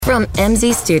From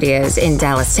MZ Studios in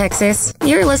Dallas, Texas,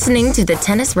 you're listening to the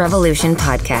Tennis Revolution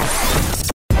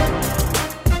podcast.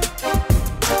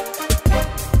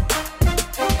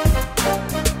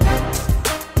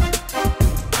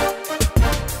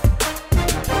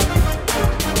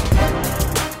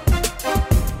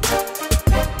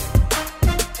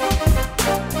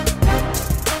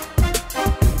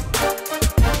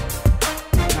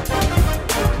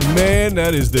 Man,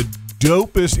 that is the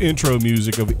dopest intro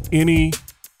music of any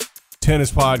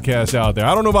tennis podcast out there.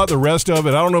 I don't know about the rest of it.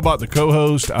 I don't know about the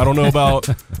co-host. I don't know about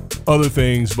other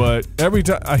things, but every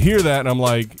time I hear that and I'm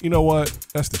like, you know what?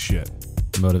 That's the shit.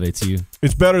 Motivates you.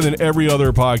 It's better than every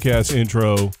other podcast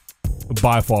intro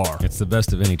by far. It's the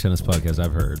best of any tennis podcast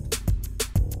I've heard.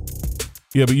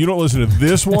 Yeah, but you don't listen to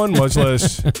this one, much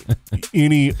less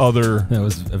any other. That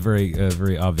was a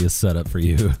very obvious setup for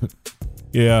you.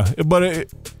 Yeah, but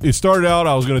it started out,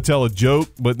 I was going to tell a joke,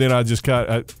 but then I just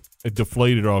it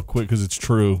deflated all quick because it's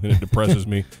true, and it depresses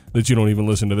me that you don't even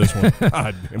listen to this one.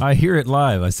 God, I hear it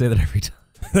live. I say that every time.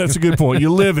 That's a good point.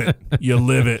 You live it. You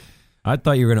live it. I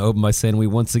thought you were going to open by saying we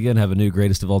once again have a new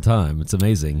greatest of all time. It's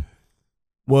amazing.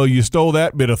 Well, you stole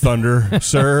that bit of thunder,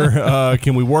 sir.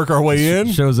 Can we work our way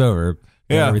in? Show's over.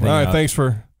 Yeah, all right, out. Thanks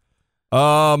for...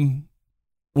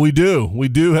 We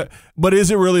do. But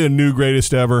is it really a new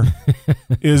greatest ever?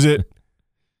 Is it?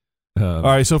 All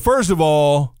right, so first of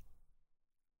all,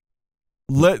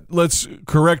 let's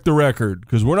correct the record,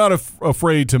 because we're not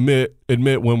afraid to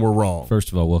admit when we're wrong. First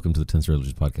of all, welcome to the Tennis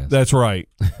Revolution podcast. That's right.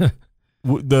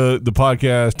 The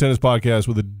podcast, tennis podcast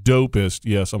with the dopest,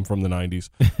 yes, I'm from the 90s,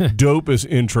 dopest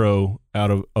intro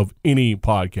out of any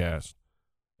podcast.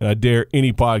 And I dare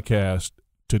any podcast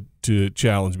to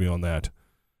challenge me on that.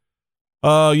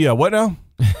 Yeah, what now?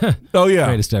 Oh, yeah.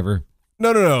 Greatest ever.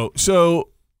 No. So,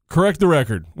 correct the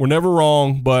record. We're never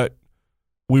wrong, but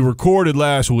we recorded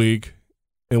last week,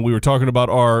 and we were talking about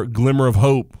our glimmer of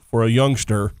hope for a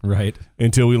youngster. Right.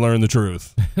 Until we learned the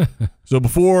truth. So,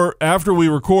 after we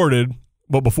recorded,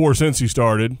 but before Cincy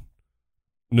started,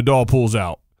 Nadal pulls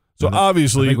out. So,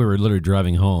 obviously... I think we were literally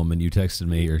driving home, and you texted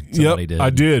me, or somebody did. I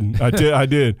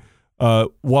did.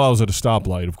 While I was at a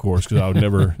stoplight, of course, because I would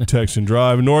never text and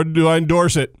drive, nor do I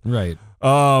endorse it. Right.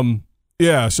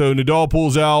 Yeah, so Nadal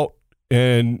pulls out,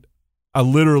 and I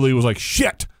literally was like,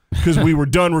 shit, because we were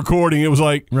done recording. It was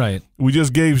like, right. We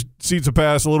just gave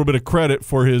Tsitsipas a little bit of credit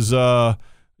for his,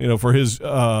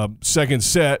 second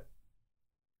set,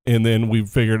 and then we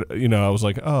figured, I was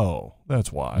like, oh,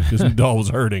 that's why, because Nadal was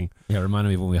hurting. Yeah, it reminded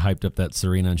me of when we hyped up that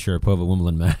Serena and Sharapova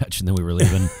Wimbledon match, and then we were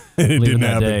leaving, and it didn't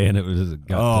that happen. day, and it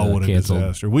got what canceled. A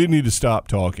disaster. We need to stop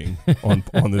talking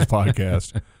on this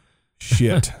podcast.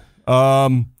 Shit.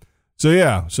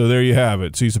 So there you have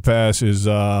it. Tsitsipas is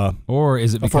or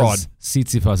is it because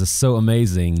Tsitsipas is so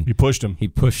amazing? He pushed him.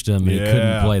 And he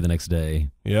couldn't play the next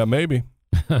day. Yeah, maybe.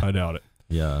 I doubt it.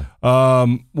 Yeah.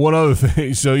 One other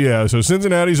thing. So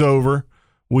Cincinnati's over.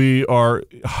 We are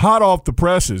hot off the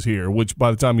presses here, which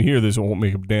by the time you hear this, it won't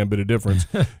make a damn bit of difference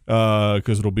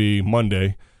because it'll be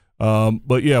Monday.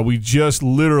 But yeah, we just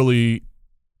literally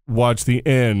watched the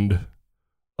end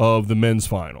of the men's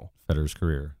final. Federer's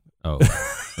career. Oh.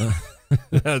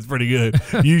 That's pretty good.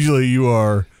 Usually you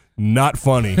are not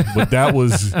funny, but that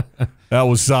was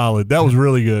solid. That was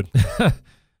really good.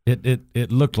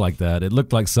 It looked like that. It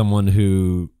looked like someone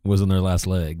who was on their last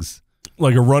legs.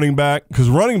 Like a running back, because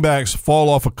running backs fall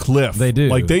off a cliff. They do.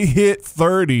 Like they hit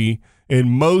 30,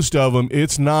 and most of them,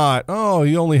 it's not,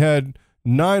 he only had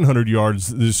 900 yards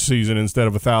this season instead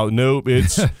of 1,000. Nope,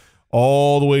 it's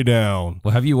all the way down.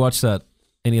 Well, have you watched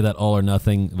any of that All or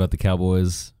Nothing about the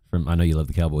Cowboys? I know you love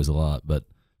the Cowboys a lot, but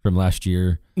from last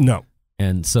year? No.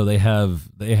 And so they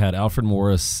had Alfred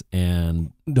Morris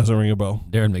and doesn't ring a bell.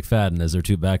 Darren McFadden as their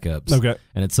two backups. Okay.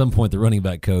 And at some point, the running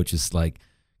back coach is like,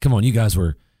 "Come on, you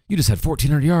just had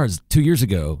 1,400 yards 2 years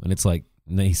ago," and it's like,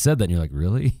 and he said that, and you're like,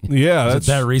 really? Yeah, that's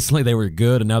that recently they were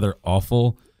good, and now they're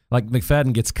awful. Like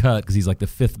McFadden gets cut because he's like the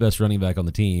fifth best running back on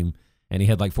the team, and he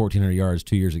had like 1,400 yards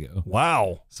 2 years ago.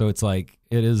 Wow. So it's like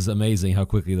it is amazing how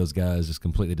quickly those guys just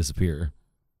completely disappear.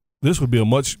 This would be a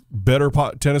much better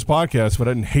tennis podcast, but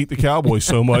I didn't hate the Cowboys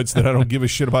so much that I don't give a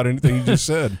shit about anything you just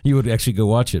said. You would actually go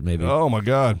watch it, maybe. Oh, my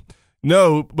God.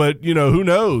 No, but, who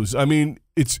knows? I mean,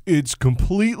 it's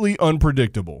completely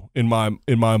unpredictable in my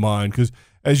mind, because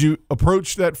as you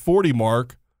approach that 40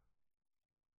 mark,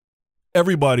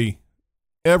 everybody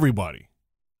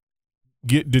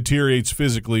deteriorates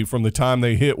physically from the time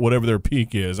they hit whatever their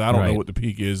peak is. I don't know what the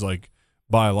peak is, like,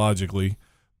 biologically.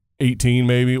 18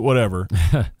 maybe, whatever.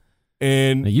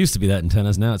 And it used to be that in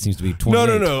tennis. Now it seems to be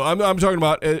 28. No. I'm talking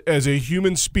about as a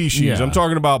human species. Yeah. I'm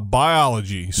talking about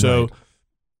biology. So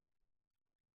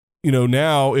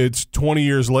now it's 20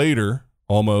 years later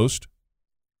almost.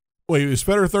 Wait, is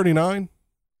Federer 39?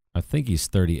 I think he's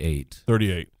 38.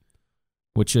 38.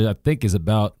 Which I think is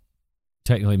about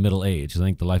technically middle age. I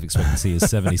think the life expectancy is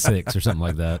 76 or something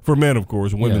like that. For men, of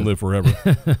course. Women live forever.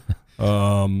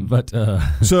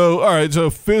 So, all right. So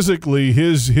physically,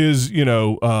 his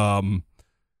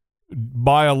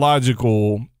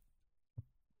biological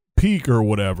peak or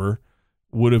whatever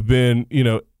would have been,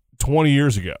 20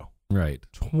 years ago. Right.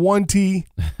 20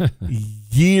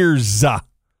 years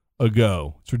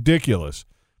ago. It's ridiculous.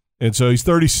 And so he's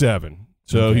 37.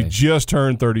 So he just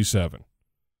turned 37.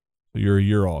 So you're a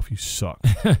year off. You suck.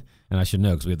 And I should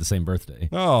know because we have the same birthday.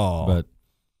 Oh.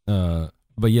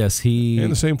 But yes, he...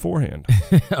 And the same forehand.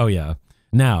 Oh, yeah.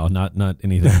 Now, not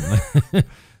anything.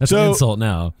 That's an insult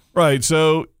now. Right.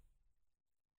 So,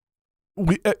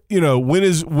 when are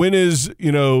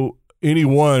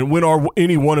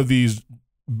any one of these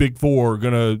big four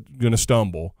gonna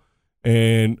stumble?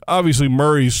 And obviously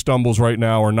Murray's stumbles right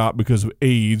now are not because of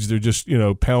age. They're just,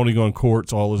 pounding on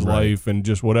courts all his life and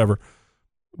just whatever.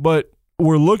 But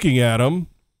we're looking at him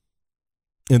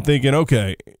and thinking,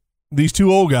 okay, these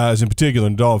two old guys in particular,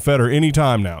 Nadal and Federer,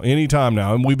 anytime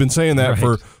now. And we've been saying that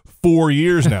for 4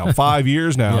 years now, 5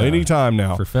 years now, anytime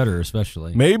now. For Federer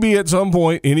especially. Maybe at some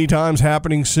point, anytime's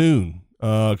happening soon.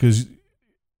 Because,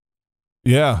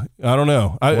 I don't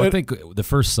know. I think the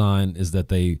first sign is that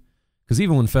because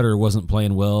even when Federer wasn't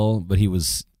playing well, but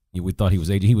we thought he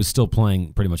was aging, he was still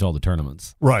playing pretty much all the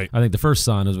tournaments. Right. I think the first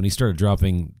sign is when he started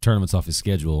dropping tournaments off his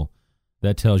schedule.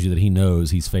 That tells you that he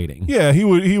knows he's fading. Yeah, he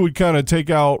would kind of take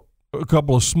out a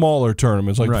couple of smaller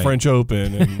tournaments like the French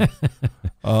Open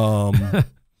and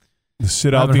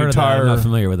sit out the entire. I'm not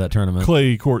familiar with that tournament.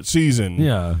 Clay court season.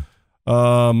 Yeah.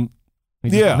 I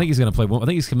think he's going to play. I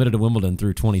think he's committed to Wimbledon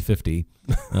through 2050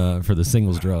 for the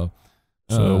singles draw.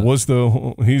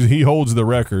 So he holds the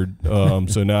record.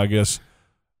 So now I guess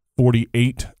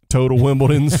 48 total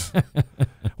Wimbledons.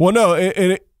 Well, no,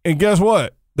 and guess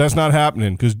what? That's not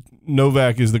happening because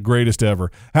Novak is the greatest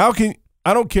ever. I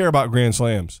don't care about Grand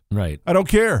Slams. Right. I don't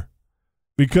care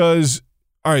because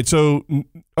all right. So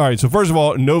first of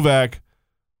all, Novak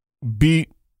beat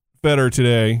Federer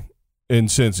today in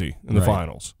Cincy in the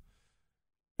finals,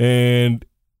 and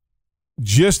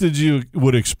just as you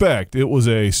would expect, it was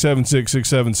a 7-6,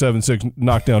 6-7, 7-6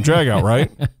 knockdown dragout,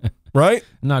 right? Right?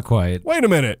 Not quite. Wait a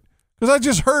minute, because I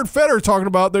just heard Federer talking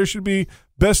about there should be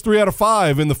best 3 out of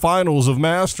 5 in the finals of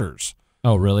Masters.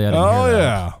 Oh, really? I didn't hear that.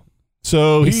 Yeah.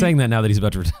 So he's saying that now that he's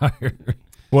about to retire.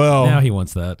 Well, now he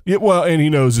wants that. Yeah, well, and he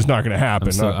knows it's not going to happen.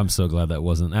 I'm so glad that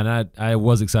wasn't. And I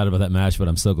was excited about that match, but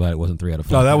I'm so glad it wasn't 3 out of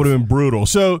 5. No, that would have been brutal.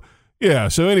 So, yeah.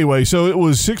 So anyway, so it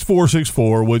was 6-4,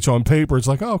 6-4, which on paper it's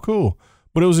like, oh, cool.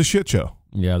 But it was a shit show.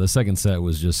 Yeah, the second set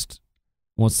was just,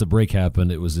 once the break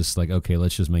happened, it was just like, okay,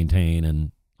 let's just maintain,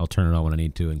 and I'll turn it on when I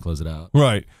need to and close it out.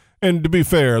 Right. And to be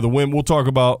fair, the win, we'll talk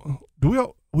about,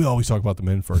 we always talk about the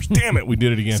men first. Damn it, we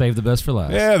did it again. Save the best for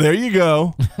last. Yeah, there you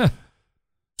go.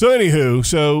 So anywho,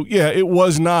 it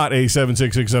was not a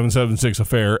 7-6, 6-7, 7-6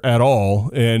 affair at all,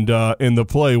 and the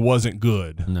play wasn't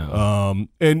good. No.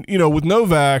 And with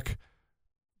Novak,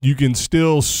 you can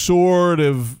still sort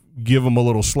of give him a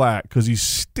little slack because he's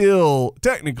still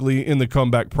technically in the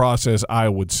comeback process, I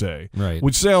would say. Right.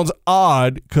 Which sounds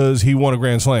odd because he won a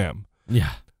Grand Slam.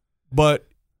 Yeah. But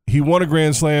he won a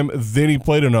Grand Slam, then he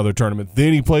played another tournament,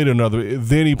 then he played another,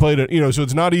 then he played so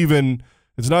it's not even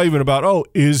about, oh,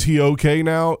 is he okay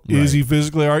now? Is he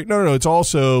physically all right? No. It's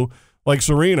also like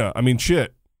Serena. I mean,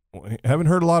 shit. Haven't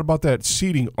heard a lot about that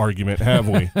seating argument, have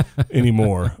we,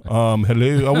 anymore?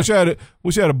 Hello. I wish I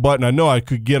had a button. I know I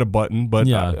could get a button, but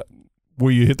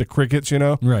where you hit the crickets,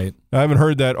 Right. I haven't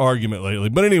heard that argument lately.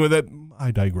 But anyway,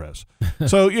 I digress.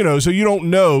 So, so you don't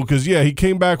know because, he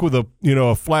came back with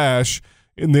a flash,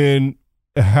 and then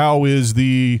how is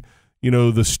the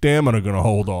stamina going to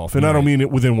hold off? And I don't mean it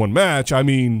within one match. I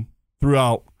mean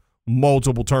throughout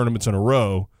multiple tournaments in a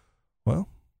row. Well,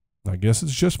 I guess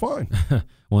it's just fine.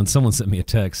 Well, and someone sent me a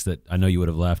text that I know you would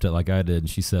have laughed at like I did, and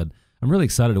she said, I'm really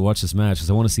excited to watch this match because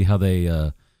I want to see how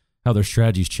how their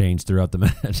strategies change throughout the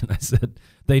match. And I said,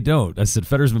 they don't. I said,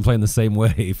 Federer's been playing the same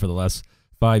way for the last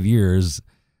 5 years.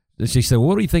 And she said, well,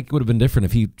 what do you think would have been different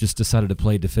if he just decided to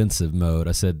play defensive mode?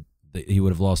 I said, he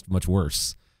would have lost much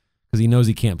worse because he knows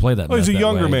he can't play that. Well, he's a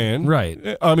younger man.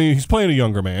 Right. I mean, he's playing a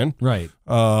younger man. Right.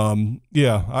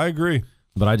 Yeah, I agree.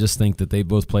 But I just think that they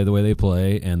both play the way they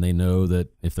play, and they know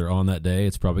that if they're on that day,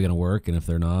 it's probably going to work, and if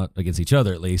they're not, against each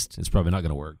other at least, it's probably not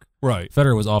going to work. Right.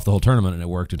 Federer was off the whole tournament, and it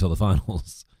worked until the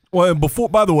finals. Well, and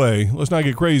by the way, let's not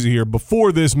get crazy here.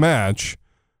 Before this match,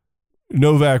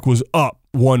 Novak was up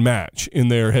one match in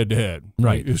their head-to-head.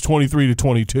 Right. It was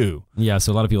 23-22. Yeah,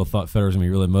 so a lot of people thought Federer was going to be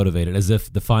really motivated, as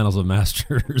if the finals of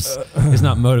Masters is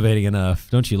not motivating enough.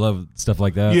 Don't you love stuff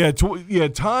like that? Yeah,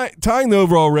 tying the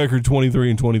overall record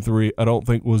 23-23, I don't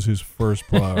think was his first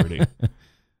priority.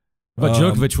 But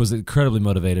Djokovic was incredibly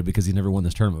motivated because he never won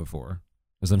this tournament before.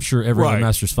 Because I'm sure every other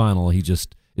Masters final, he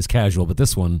just is casual, but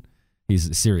this one,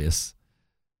 he's serious.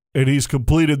 And he's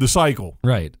completed the cycle.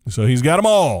 Right. So he's got them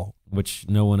all. Which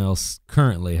no one else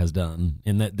currently has done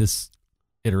in this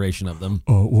iteration of them.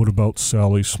 What about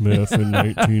Sally Smith in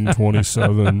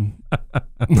 1927?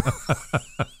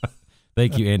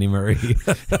 Thank you, Andy Murray.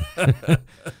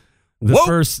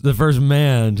 The first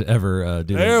man to ever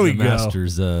do the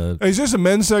Masters. Is this a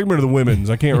men's segment or the women's?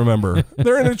 I can't remember.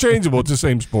 They're interchangeable. It's the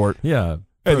same sport. Yeah.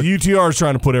 And the UTR is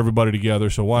trying to put everybody together,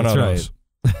 so why not us?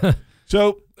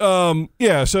 So,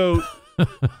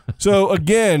 so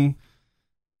again,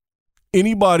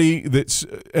 anybody that's,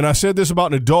 and I said this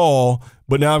about Nadal,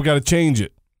 but now I've got to change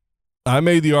it. I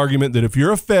made the argument that if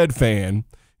you're a Fed fan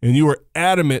and you are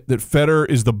adamant that Federer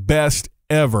is the best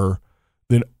ever,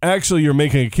 then actually you're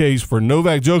making a case for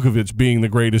Novak Djokovic being the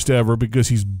greatest ever because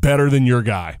he's better than your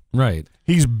guy. Right.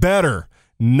 He's better.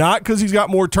 Not because he's got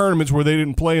more tournaments where they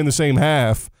didn't play in the same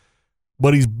half,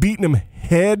 but he's beaten him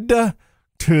head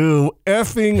to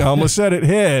effing, I almost said it,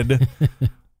 head.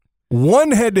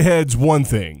 One head-to-head's one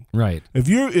thing. Right. If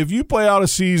you play out a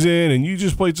season and you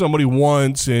just played somebody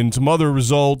once and some other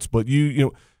results, but you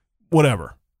know,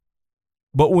 whatever.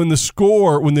 But when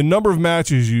the number of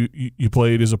matches you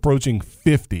played is approaching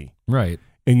 50, right,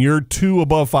 and you're 2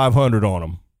 above 500 on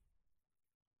them,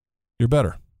 you're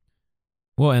better.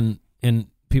 Well, and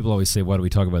people always say, why do we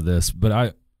talk about this?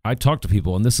 But I talk to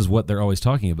people, and this is what they're always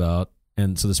talking about.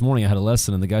 And so this morning I had a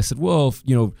lesson, and the guy said, well,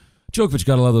 Djokovic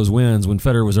got a lot of those wins when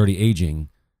Federer was already aging.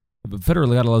 But Federer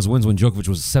got a lot of those wins when Djokovic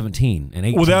was 17 and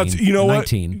 18 well, that's, you know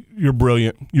 19. What? You're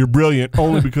brilliant. You're brilliant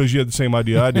only because you had the same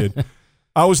idea I did.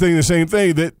 I was thinking the same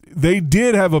thing, that they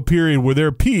did have a period where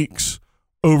their peaks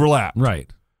overlapped. Right.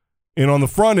 And on the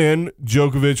front end,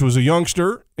 Djokovic was a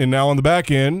youngster, and now on the back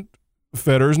end,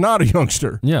 Federer's not a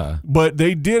youngster. Yeah. But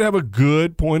they did have a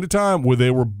good point of time where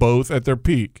they were both at their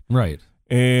peak. Right.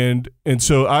 And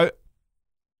so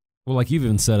well, like you've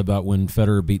even said about when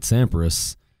Federer beat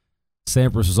Sampras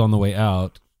was on the way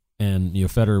out, and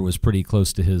Federer was pretty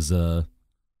close to his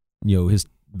his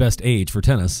best age for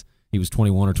tennis. He was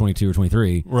 21 or 22 or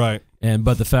 23. Right.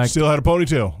 But the fact still had a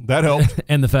ponytail. That helped.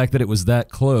 And the fact that it was that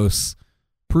close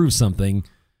proves something.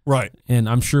 Right. And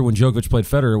I'm sure when Djokovic played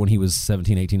Federer when he was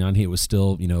 17, 18, 19, it was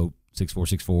still, 6'4",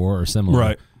 6'4", or similar.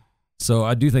 Right. So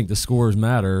I do think the scores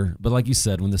matter, but like you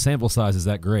said, when the sample size is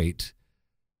that great,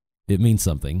 it means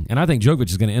something. And I think Djokovic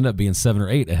is going to end up being 7 or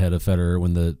 8 ahead of Federer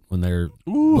when they're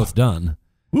both done.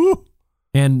 Ooh.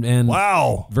 And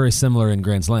wow, very similar in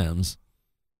Grand Slams.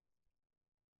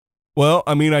 Well,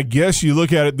 I mean, I guess you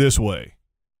look at it this way.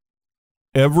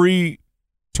 Every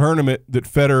tournament that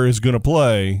Federer is going to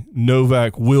play,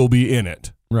 Novak will be in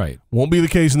it. Right. Won't be the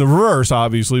case in the reverse,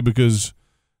 obviously, because,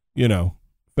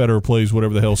 Federer plays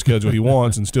whatever the hell schedule he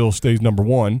wants and still stays number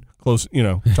one, close,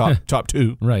 top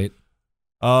 2. Right.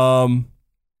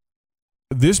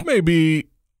 This may be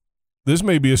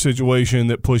a situation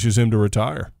that pushes him to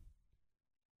retire.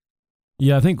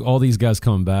 Yeah, I think all these guys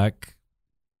coming back.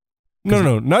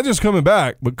 No, not just coming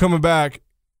back, but coming back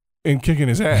and kicking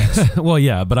his ass. Well,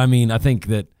 yeah, but I mean, I think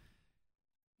that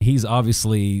he's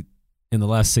obviously in the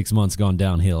last 6 months gone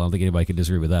downhill. I don't think anybody could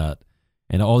disagree with that.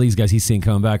 And all these guys he's seen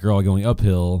coming back are all going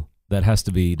uphill. That has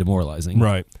to be demoralizing.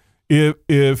 Right.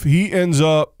 If he ends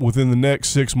up within the next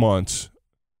 6 months,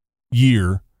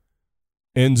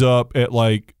 ends up at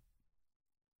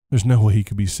there's no way he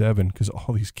could be 7 because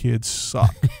all these kids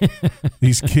suck.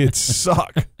 These kids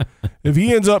suck. If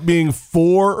he ends up being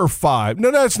 4 or 5,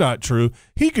 no, that's not true.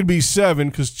 He could be 7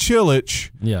 because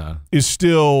Cilic is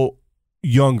still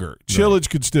younger. Cilic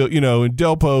could still, and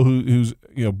Delpo, who's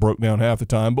broke down half the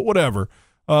time, but whatever.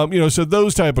 So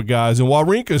those type of guys. And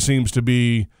Wawrinka seems to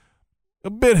be a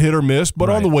bit hit or miss, but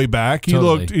on the way back, he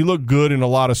looked good in a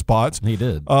lot of spots. He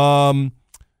did. I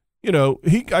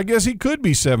guess he could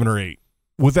be 7 or 8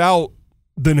 without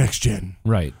the next gen.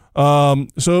 Right.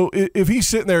 So if he's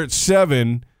sitting there at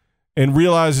 7 and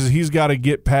realizes he's got to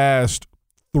get past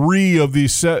 3 of the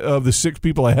 6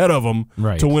 people ahead of him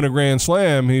to win a Grand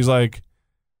Slam, he's like,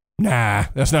 nah,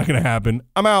 that's not going to happen.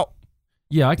 I'm out.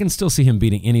 Yeah, I can still see him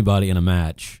beating anybody in a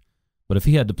match. But if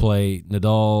he had to play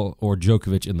Nadal or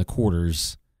Djokovic in the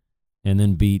quarters and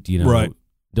then beat,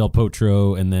 Del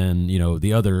Potro and then,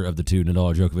 the other of the two, Nadal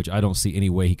or Djokovic, I don't see any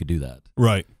way he could do that.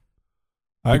 Right.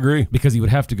 I agree. Because he would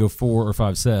have to go 4 or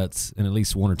 5 sets in at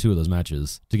least 1 or 2 of those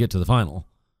matches to get to the final.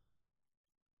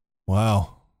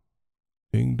 Wow.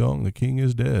 Ding dong, the king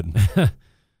is dead.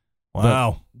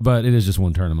 Wow. But it is just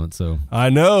one tournament, so. I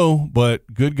know,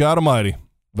 but good God Almighty.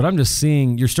 But I'm just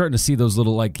seeing, you're starting to see those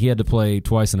little, like, he had to play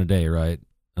twice in a day, right?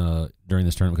 During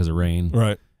this tournament because of rain.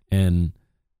 Right. And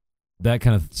that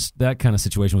kind of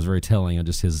situation was very telling on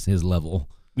just his level.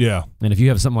 Yeah. And if you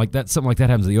have something like that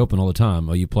happens at the Open all the time.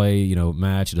 Oh, you play,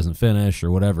 match, it doesn't finish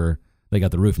or whatever. They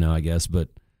got the roof now, I guess, but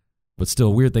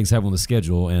still weird things happen on the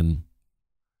schedule and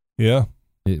yeah,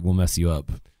 it will mess you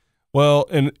up. Well,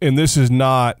 and this is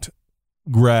not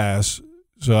grass,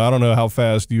 so I don't know how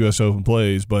fast the U.S. Open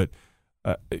plays, but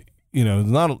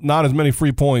not as many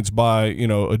free points by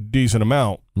a decent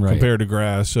amount compared to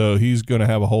grass. So he's going to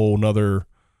have a whole nother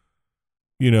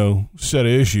set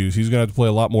of issues. He's going to have to play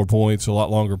a lot more points, a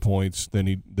lot longer points than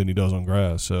he does on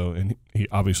grass. So, and he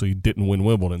obviously didn't win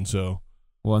Wimbledon. So,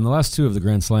 well, in the last 2 of the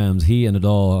Grand Slams, he and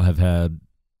Nadal have had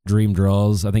dream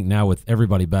draws. I think now with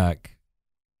everybody back,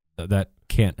 that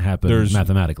can't happen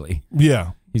mathematically.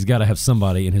 Yeah, he's got to have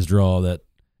somebody in his draw that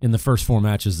in the first 4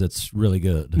 matches that's really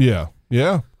good. Yeah,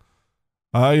 yeah.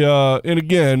 And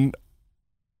again,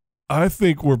 I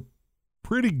think we're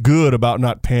pretty good about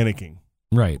not panicking.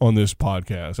 Right. On this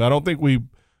podcast. I don't think we,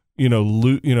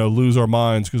 lose our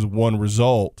minds because of one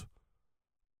result.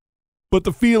 But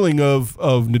the feeling of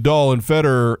Nadal and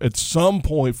Federer at some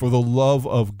point, for the love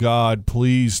of God,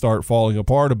 please start falling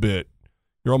apart a bit.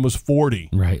 You're almost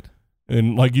 40. Right.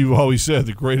 And like you've always said,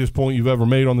 the greatest point you've ever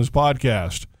made on this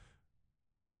podcast,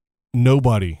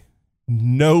 nobody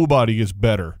is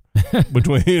better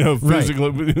between,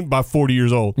 physically by 40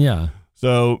 years old. Yeah.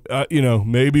 So,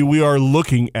 maybe we are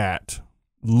looking at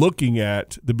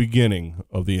the beginning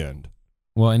of the end.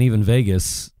 Well, and even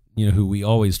Vegas, who we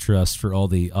always trust for all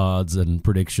the odds and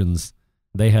predictions,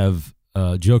 they have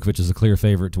Djokovic as a clear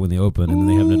favorite to win the Open, and then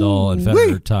they have Nadal and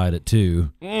Federer tied at 2.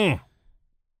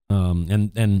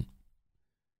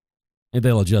 And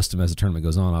they'll adjust him as the tournament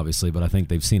goes on, obviously, but I think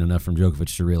they've seen enough from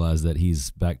Djokovic to realize that he's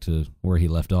back to where he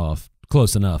left off,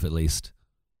 close enough at least.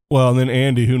 Well, and then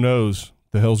Andy, who knows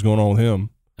the hell's going on with him?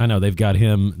 I know they've got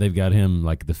him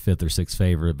like the 5th or 6th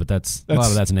favorite, but that's a lot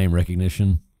of that's name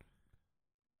recognition.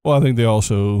 Well, I think they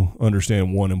also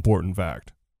understand one important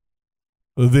fact.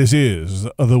 This is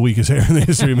the weakest hair in the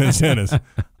history of men's tennis.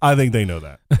 I think they know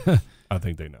that. I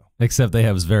think they know. Except they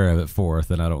have Zverev at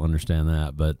 4th, and I don't understand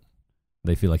that, but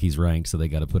they feel like he's ranked, so they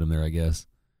got to put him there, I guess.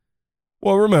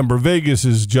 Well, remember,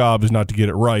 Vegas's job is not to get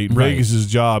it right. Vegas's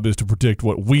job is to predict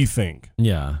what we think.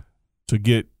 Yeah.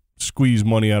 To squeeze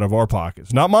money out of our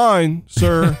pockets. Not mine,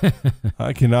 sir.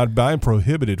 I'm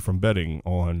prohibited from betting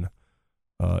on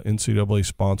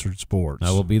NCAA-sponsored sports. I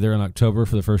will be there in October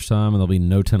for the first time, and there'll be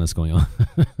no tennis going on.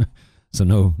 So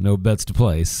no bets to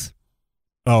place.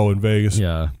 Oh, in Vegas?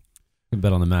 Yeah. You can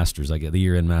bet on the Masters, I get the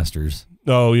year-end Masters.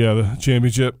 Oh, yeah, the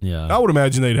championship? Yeah. I would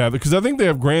imagine they'd have it, because I think they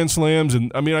have Grand Slams,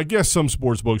 and I guess some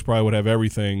sports books probably would have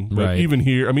everything. But even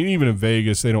here, even in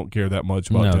Vegas, they don't care that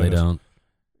much about tennis. No, they don't.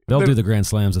 They'll do the Grand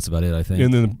Slams. That's about it, I think.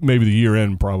 And then maybe the year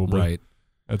end, probably. Right.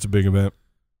 That's a big event.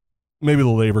 Maybe the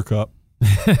Labor Cup.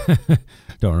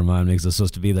 Don't remind me because I'm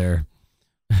supposed to be there.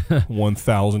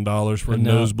 $1,000 for a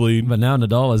nosebleed. But now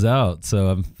Nadal is out, so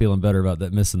I'm feeling better about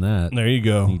that missing that. There you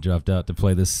go. He dropped out to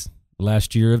play this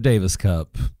last year of Davis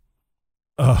Cup.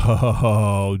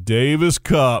 Oh, Davis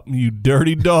Cup. You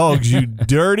dirty dogs. You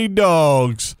dirty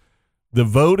dogs. The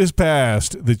vote is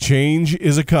passed. The change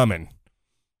is a-coming.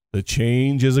 The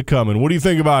change is a-coming. What do you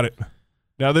think about it?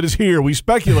 Now that it's here, we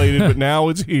speculated, but now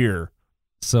it's here.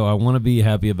 So I want to be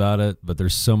happy about it, but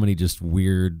there's so many just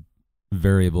weird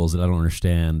variables that I don't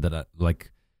understand that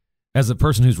as a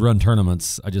person who's run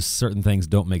tournaments, certain things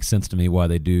don't make sense to me why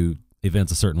they do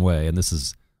events a certain way, and this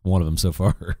is one of them so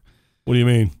far. What do you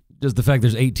mean? Just the fact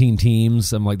there's 18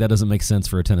 teams, I'm like, that doesn't make sense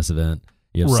for a tennis event.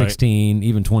 You have 16,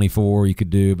 even 24 you could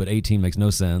do, but 18 makes no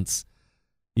sense.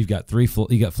 You've got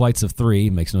flights of 3,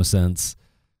 makes no sense.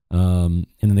 And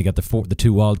then they got the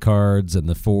 2 wild cards and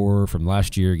the 4 from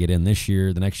last year get in this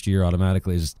year. The next year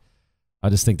automatically I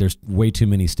just think there's way too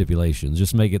many stipulations.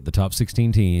 Just make it the top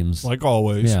 16 teams. Like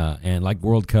always. Yeah, and like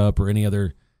World Cup or any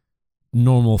other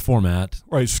normal format.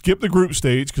 Right, skip the group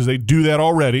stage because they do that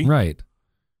already. Right.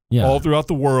 Yeah. All throughout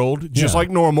the world, just like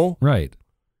normal. Right.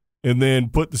 And then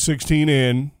put the 16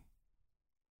 in.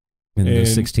 And the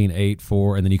 16, 8,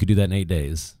 4, and then you could do that in 8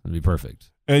 days. It'd be perfect.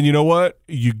 And you know what?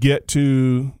 You get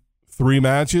to 3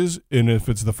 matches, and if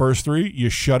it's the first 3, you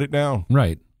shut it down.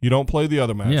 Right. You don't play the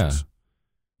other matches.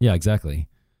 Yeah, exactly.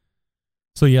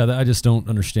 So, yeah, I just don't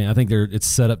understand. I think it's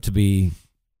set up to be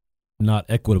not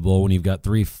equitable when you've got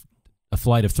 3 a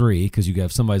flight of 3 because you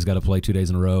have somebody's got to play 2 days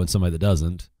in a row and somebody that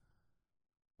doesn't.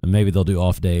 And maybe they'll do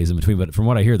off days in between. But from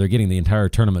what I hear, they're getting the entire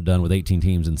tournament done with 18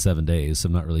 teams in 7 days. So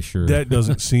I'm not really sure. That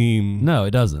doesn't seem No,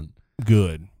 it doesn't.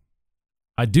 good.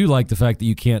 I do like the fact that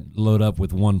you can't load up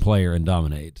with one player and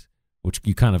dominate, which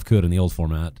you kind of could in the old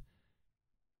format.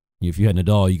 If you had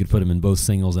Nadal, you could put him in both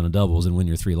singles and a doubles and win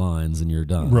your 3 lines and you're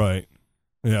done. Right.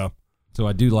 Yeah. So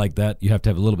I do like that. You have to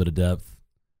have a little bit of depth.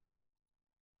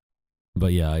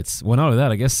 But yeah, not only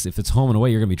that, I guess if it's home and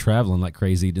away, you're going to be traveling like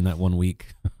crazy in that 1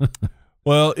 week.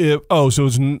 Well,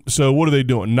 so what are they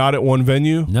doing? Not at one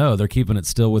venue? No, they're keeping it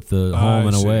still with the home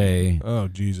and away. Oh,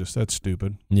 Jesus, that's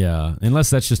stupid. Yeah, unless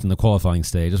that's just in the qualifying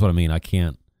stage. That's what I mean.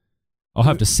 I'll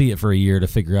have to see it for a year to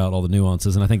figure out all the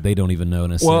nuances, and I think they don't even know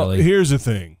necessarily. Well, here's the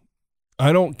thing.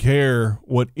 I don't care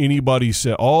what anybody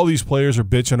said. All these players are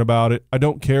bitching about it. I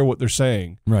don't care what they're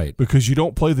saying. Right. Because you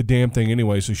don't play the damn thing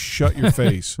anyway, so shut your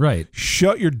face. Right.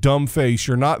 Shut your dumb face.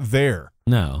 You're not there.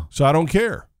 No. So I don't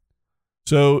care.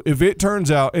 So if it turns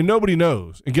out, and nobody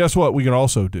knows, and guess what we can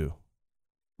also do?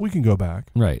 We can go back.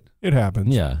 Right. It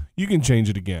happens. Yeah. You can change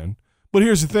it again. But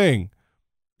here's the thing.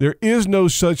 There is no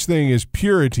such thing as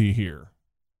purity here.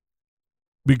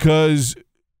 Because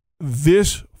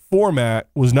this format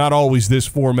was not always this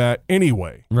format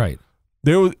anyway. Right.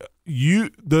 There was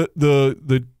it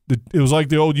was like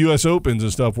the old US Opens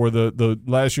and stuff where the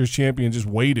last year's champion just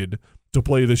waited to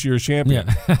play this year's champion.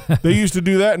 Yeah. They used to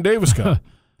do that in Davis Cup.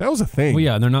 That was a thing. Well,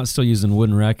 yeah, and they're not still using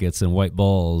wooden rackets and white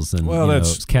balls and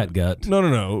it's catgut.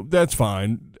 No. That's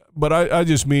fine. But I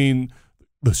just mean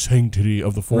the sanctity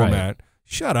of the format. Right.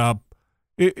 Shut up.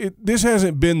 This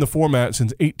hasn't been the format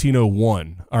since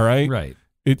 1801, all right? Right.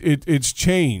 It's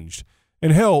changed.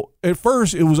 And hell, at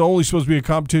first it was only supposed to be a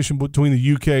competition between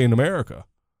the UK and America.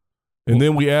 And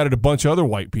then we added a bunch of other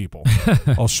white people.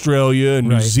 Australia and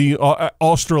New Zealand,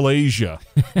 Australasia,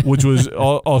 which was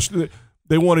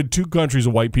they wanted 2 countries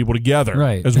of white people together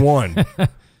as one.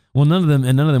 Well, none of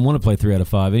them want to play 3 out of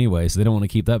 5 anyway, so they don't want to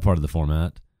keep that part of the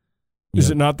format.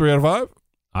 Is it not 3 out of 5?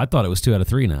 I thought it was 2 out of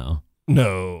 3 now.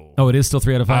 No. Oh, it is still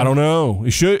 3 out of 5? I don't know.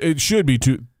 It should be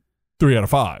 3 out of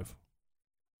 5.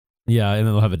 Yeah, and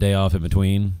then they'll have a day off in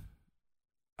between.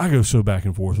 I go so back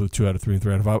and forth with 2 out of 3 and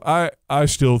 3 out of 5. I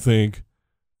still think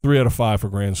 3 out of 5 for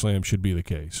Grand Slam should be the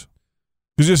case.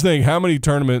 Because just think, how many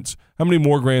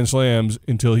more Grand Slams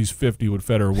until he's 50 would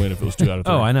Federer win if it was 2 out of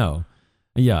 3? Oh, I know.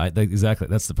 Yeah, exactly.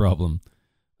 That's the problem.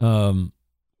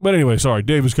 But anyway, sorry,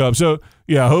 Davis Cup. So,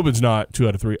 yeah, I hope it's not 2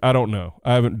 out of 3. I don't know.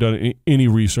 I haven't done any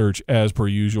research as per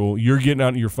usual. You're getting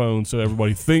out on your phone so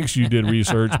everybody thinks you did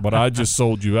research, but I just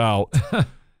sold you out.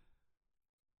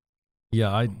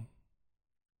 Yeah,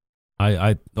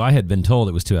 I had been told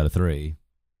it was 2 out of 3.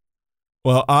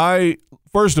 Well,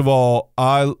 first of all,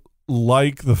 I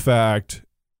like the fact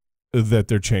that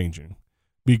they're changing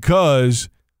because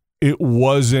it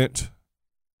wasn't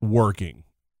working.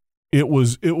 It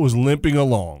was limping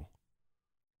along.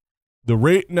 The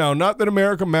rate now, not that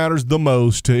America matters the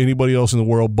most to anybody else in the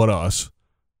world but us,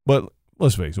 but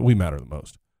let's face it, we matter the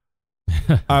most.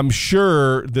 I'm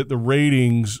sure that the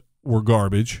ratings were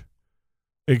garbage,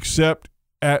 except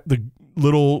at the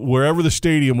little wherever the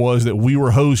stadium was that we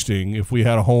were hosting. If we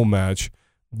had a home match,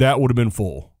 that would have been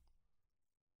full.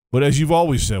 But as you've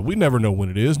always said, we never know when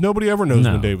it is. Nobody ever knows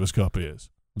when Davis Cup is.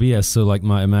 But yes, so like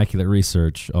my immaculate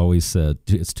research always said,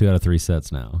 it's 2 out of 3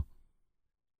 sets now.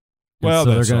 Well,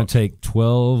 so they're going to take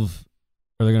 12,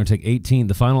 or they're going to take 18.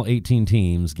 The final 18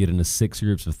 teams get into 6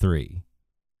 groups of 3,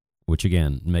 which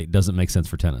again doesn't make sense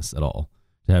for tennis at all.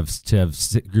 To have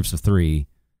 6 groups of 3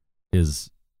 is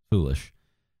foolish.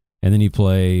 And then you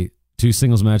play 2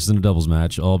 singles matches and a doubles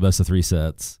match, all best of 3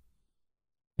 sets.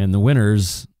 And the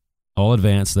winners all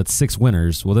advance. That's 6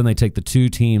 winners. Well, then they take the 2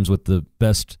 teams with the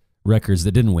best records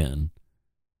that didn't win,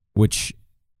 which,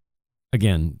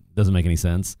 again, doesn't make any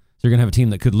sense. So you're going to have a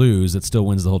team that could lose that still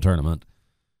wins the whole tournament,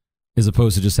 as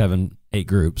opposed to just having 8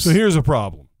 groups. So here's a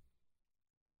problem.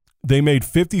 They made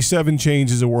 57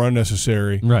 changes that were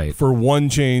unnecessary for one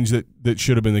change that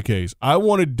should have been the case. I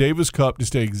wanted Davis Cup to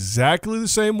stay exactly the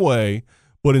same way,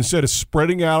 but instead of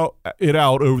spreading it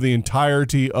out over the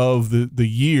entirety of the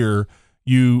year,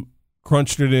 you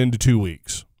crunched it into 2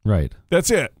 weeks. Right. That's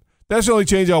it. That's the only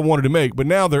change I wanted to make. But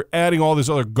now they're adding all this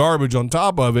other garbage on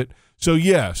top of it. So,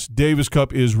 yes, Davis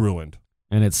Cup is ruined.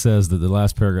 And it says that the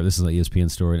last paragraph, this is an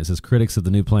ESPN story, and it says, critics of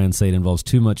the new plan say it involves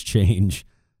too much change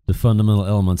to fundamental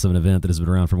elements of an event that has been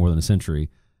around for more than a century.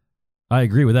 I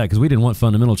agree with that because we didn't want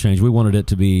fundamental change. We wanted it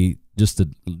to be just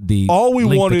the all we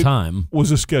length wanted of time.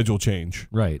 Was a schedule change.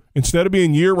 Right. Instead of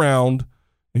being year-round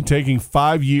and taking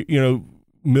 5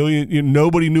 million.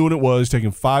 Nobody knew what it was.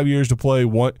 Taking 5 years to play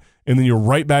one, and then you're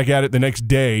right back at it the next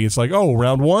day. It's like, oh,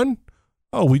 round one.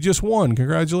 Oh, we just won.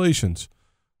 Congratulations.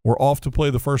 We're off to play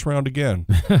the first round again.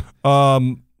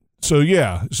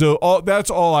 So that's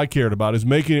all I cared about is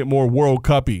making it more World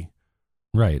Cup-y.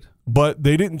 Right. But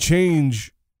they didn't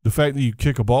change the fact that you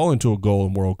kick a ball into a goal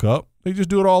in World Cup. They just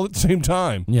do it all at the same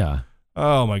time. Yeah.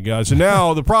 Oh, my God. So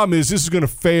now the problem is this is going to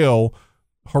fail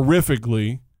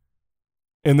horrifically,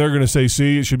 and they're going to say,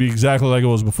 see, it should be exactly like it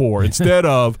was before. Instead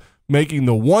of making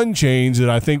the one change that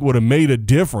I think would have made a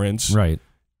difference. Right.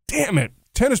 Damn it.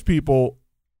 Tennis people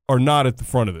are not at the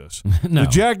front of this. No. The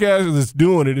jackass that's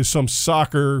doing it is some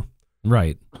soccer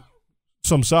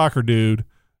dude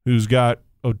who's got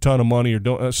a ton of money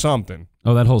or something.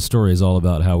 Oh, that whole story is all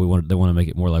about how they want to make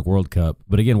it more like World Cup.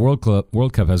 But again, World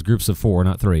Cup has groups of 4,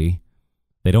 not 3.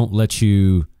 They don't let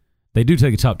you. They do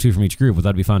take a top 2 from each group, but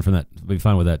that'd be fine Be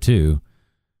fine with that too.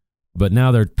 But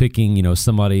now they're picking,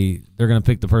 somebody. They're going to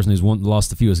pick the person who's lost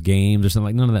the fewest games or something.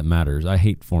 Like, none of that matters. I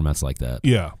hate formats like that.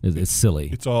 Yeah, it's silly.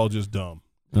 It's all just dumb.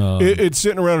 It's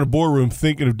sitting around in a boardroom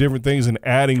thinking of different things and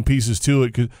adding pieces to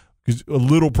it because a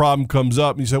little problem comes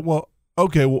up and you say, well,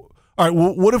 okay, well. All right.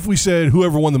 Well, what if we said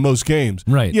whoever won the most games?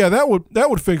 Right. Yeah, that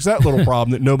would fix that little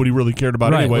problem that nobody really cared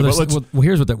about anyway. Well, but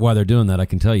here's why they're doing that. I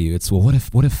can tell you. It's what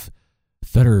if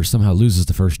Federer somehow loses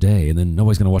the first day and then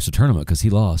nobody's going to watch the tournament because he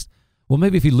lost. Well,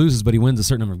 maybe if he loses but he wins a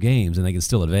certain number of games and they can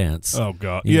still advance. Oh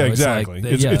God. Yeah, exactly.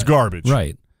 It's garbage.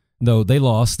 Right. Though they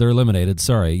lost, they're eliminated.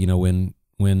 Sorry. When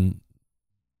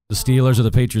the Steelers or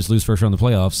the Patriots lose first round of the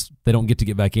playoffs, they don't get to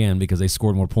get back in because they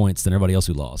scored more points than everybody else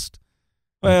who lost.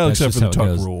 Well, except for the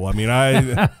tuck rule. I mean, I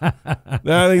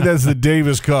think that's the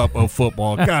Davis Cup of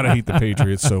football. God, I hate the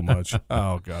Patriots so much.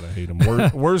 Oh, God, I hate them.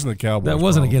 Worse than the Cowboys. That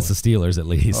wasn't against the Steelers, at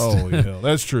least. Holy hell,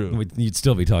 that's true. You'd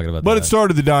still be talking about that. But it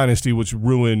started the dynasty, which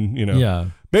ruined, Yeah.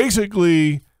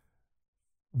 Basically,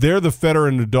 they're the Federer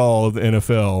and Nadal of the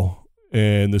NFL,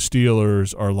 and the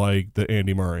Steelers are like the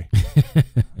Andy Murray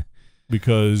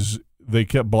because they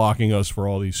kept blocking us for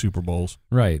all these Super Bowls.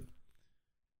 Right.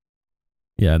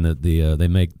 Yeah, and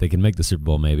they can make the Super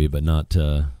Bowl maybe, but not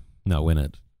win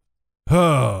it. What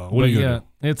are you gonna do?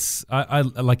 It's I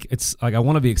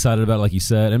want to be excited about it, like you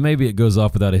said, and maybe it goes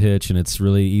off without a hitch, and it's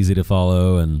really easy to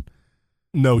follow. And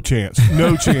no chance.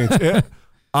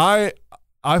 I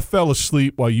fell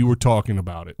asleep while you were talking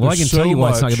about it. Well, I can tell you why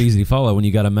it's not going to be easy to follow when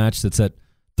you got a match that's at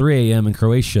 3 a.m. in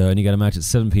Croatia and you got a match at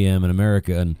 7 p.m. in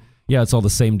America, and yeah, it's all the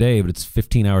same day, but it's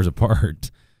 15 hours apart.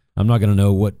 I'm not going to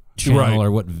know what channel or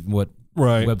what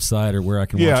website or where I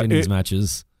can watch any of these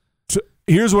matches. So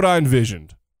here's what I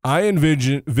envisioned. I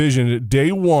envisioned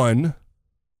day one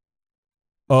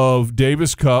of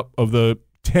Davis Cup of the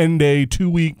 10-day,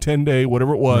 2-week, 10-day,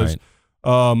 whatever it was,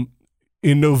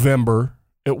 in November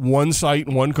at one site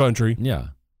in one country. Yeah.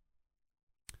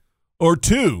 Or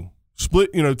two.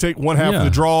 Split, take one half of the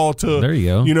draw to, there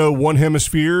you go. One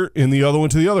hemisphere and the other one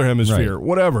to the other hemisphere,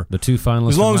 whatever. The two finalists.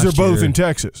 As long as they're both in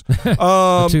Texas.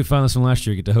 The two finalists from last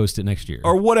year get to host it next year.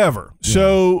 Or whatever. Yeah.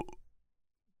 So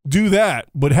do that,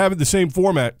 but have it the same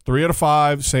format, 3 out of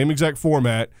 5, same exact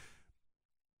format.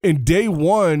 And day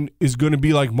one is going to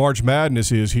be like March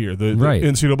Madness is here, the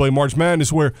NCAA March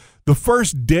Madness, where the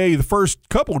first day, the first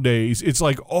couple days, it's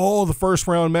like all the first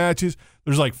round matches.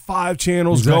 There's like 5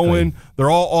 channels going. They're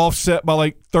all offset by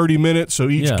like 30 minutes. So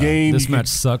each game. This match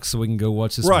sucks, so we can go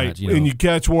watch this match. And you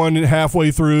catch one halfway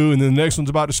through, and then the next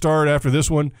one's about to start after this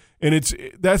one. And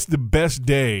that's the best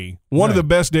day. One of the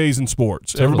best days in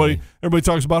sports. Totally. Everybody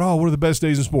talks about, what are the best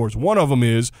days in sports? One of them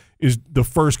is the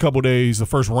first couple days, the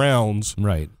first rounds.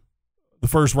 Right. The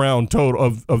first round total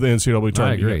of the NCAA tournament.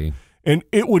 I agree. And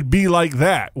it would be like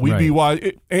that.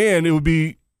 And it would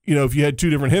be, if you had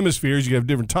 2 different hemispheres, you have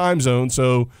different time zones.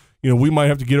 So, we might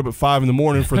have to get up at 5 in the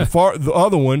morning for the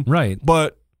other one. Right.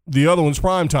 But the other one's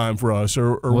prime time for us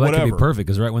or whatever. That could be perfect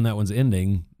because right when that one's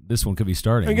ending, this one could be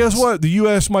starting. And guess what? The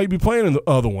U.S. might be playing in the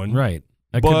other one. Right.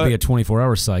 That could be a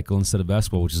 24-hour cycle instead of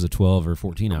basketball, which is a 12 or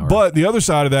 14-hour. But the other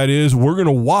side of that is we're going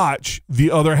to watch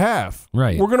the other half.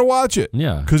 Right. We're going to watch it.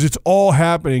 Yeah. Because it's all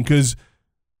happening. Because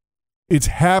it's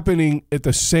happening at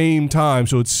the same time.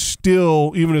 So it's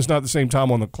still, even if it's not the same time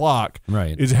on the clock,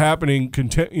 right? It's happening,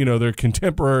 they're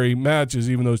contemporary matches,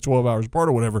 even though it's 12 hours apart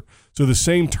or whatever. So the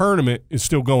same tournament is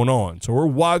still going on. So we're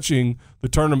watching the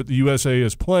tournament the USA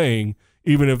is playing,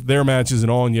 even if their match isn't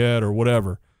on yet or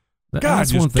whatever. God,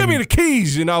 just give me the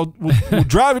keys and we'll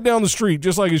drive it down the street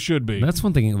just like it should be. That's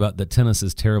one thing about that tennis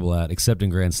is terrible at, except in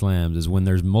Grand Slams, is when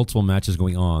there's multiple matches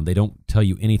going on, they don't tell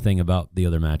you anything about the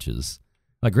other matches.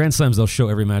 Like Grand Slams, they'll show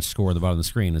every match score at the bottom of the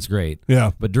screen. It's great.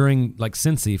 Yeah. But during, like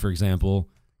Cincy, for example,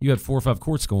 you had 4 or 5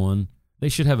 courts going. they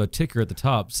should have a ticker at the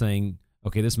top saying,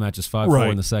 okay, this match is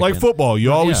 5-4 in the second. Like football,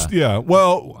 you always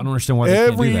Well, I don't understand why they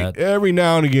can't do that. Every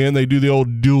now and again, they do the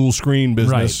old dual screen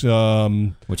business,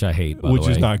 which I hate. By which the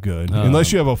way. is not good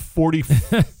unless you have a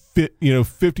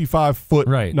 55 foot,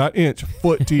 not inch,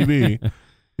 foot TV.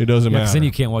 It doesn't matter. Because then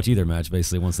you can't watch either match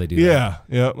basically once they do that.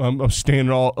 Yeah. I'm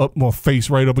standing all up, my face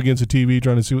right up against the TV,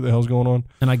 trying to see what the hell's going on.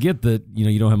 And I get that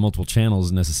you don't have multiple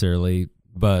channels necessarily,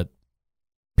 but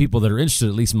people that are interested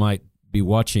at least might be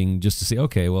watching just to see,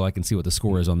 okay, well, I can see what the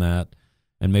score is on that,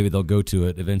 and maybe they'll go to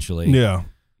it eventually. Yeah.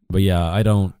 But yeah, I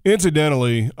don't.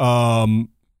 Incidentally,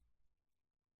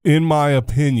 in my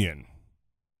opinion,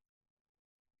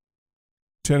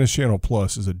 Tennis Channel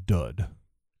Plus is a dud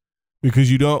because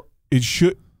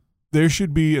there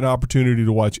should be an opportunity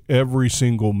to watch every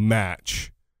single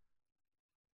match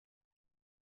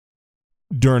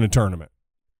during a tournament.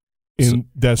 And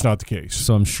that's not the case.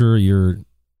 So I'm sure you're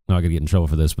not going to get in trouble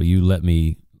for this, but you let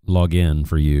me log in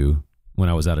for you when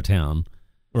I was out of town.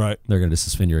 Right. They're going to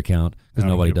suspend your account because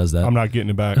nobody does that. I'm not getting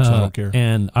it back, so I don't care.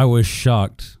 And I was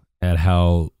shocked at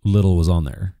how little was on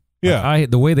there. Yeah.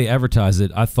 The way they advertised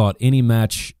it, I thought any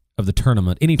match of the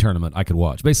tournament, any tournament I could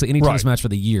watch. Basically, any tennis match for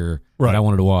the year that I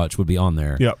wanted to watch would be on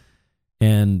there. Yep.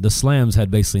 And the slams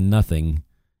had basically nothing,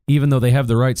 even though they have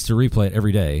the rights to replay it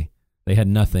every day. They had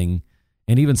nothing.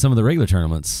 And even some of the regular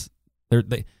tournaments,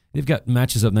 they've got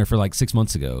matches up there for like 6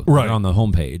 months ago. Right. They're on the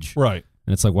homepage. Right.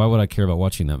 And it's like, why would I care about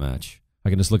watching that match? I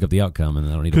can just look up the outcome and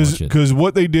I don't need to watch it. Because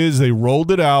what they did is they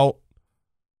rolled it out,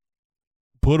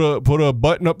 put a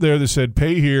button up there that said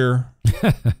 "Pay here,"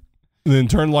 and then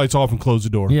turn the lights off and close the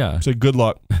door. Yeah. Say good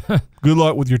luck. Good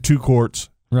luck with your 2 courts.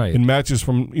 Right. In matches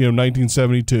from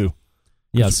 1972.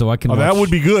 Yeah, so I can. That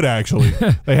would be good, actually.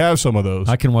 They have some of those.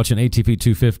 I can watch an ATP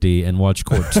 250 and watch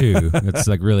court 2. It's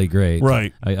like really great.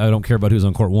 Right. I don't care about who's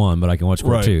on court 1, but I can watch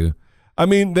court 2. I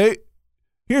mean, they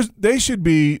should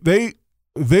be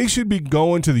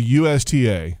going to the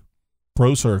USTA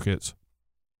pro circuits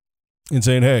and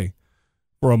saying, hey,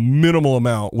 for a minimal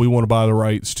amount, we want to buy the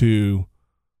rights to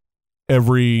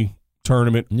every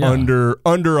tournament under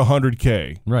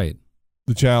 100K. Right.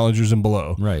 The challengers and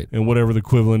below. Right. And whatever the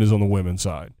equivalent is on the women's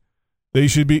side. They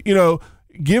should be,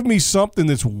 give me something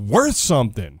that's worth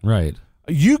something. Right.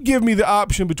 You give me the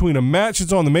option between a match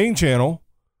that's on the main channel,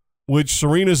 which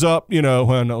Serena's up,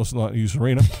 well, no, it's not you,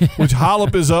 Serena, which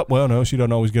Halep is up. Well, no, she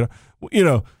doesn't always get up.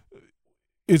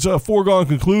 It's a foregone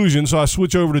conclusion, so I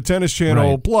switch over to Tennis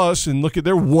Channel Plus and look at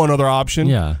their one other option.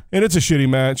 Yeah. And it's a shitty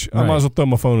match. I might as well throw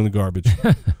my phone in the garbage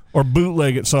or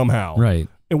bootleg it somehow. Right.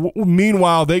 And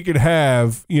meanwhile, they could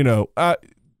have, we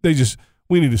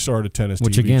need to start a tennis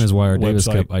Which TV again is why our website. Davis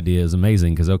Cup idea is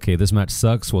amazing because, okay, this match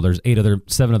sucks. Well, there's 7 other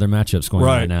matchups going on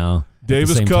right now.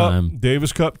 Davis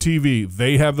Cup TV.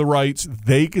 They have the rights.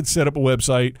 They could set up a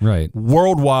website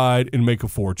worldwide and make a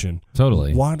fortune.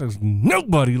 Totally. Why does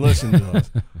nobody listen to us?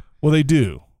 Well, they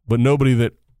do, but nobody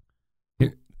that.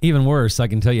 Even worse, I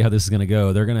can tell you how this is going to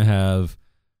go. They're going to have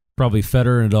probably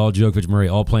Federer, Nadal, Djokovic, Murray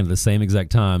all playing at the same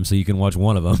exact time, so you can watch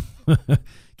one of them.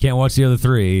 Can't watch the other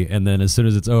 3, and then as soon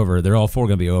as it's over, they're all 4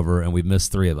 going to be over, and we've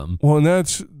missed 3 of them. Well, and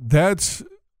that's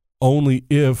only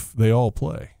if they all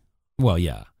play. Well,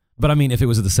 yeah. But, I mean, if it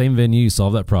was at the same venue, you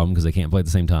solve that problem because they can't play at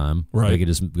the same time. Right. They could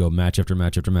just go match after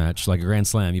match after match. Like a Grand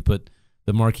Slam, you put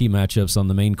the marquee matchups on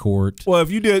the main court. Well, if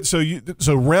you did, so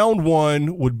round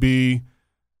 1 would be,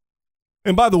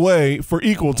 and by the way, for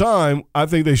equal time, I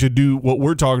think they should do what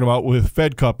we're talking about with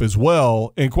Fed Cup as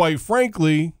well. And quite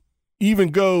frankly,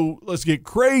 even go, let's get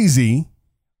crazy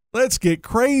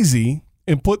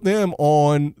and put them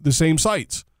on the same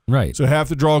sites. Right. So half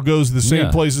the draw goes to the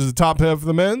same place as the top half of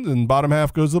the men, and bottom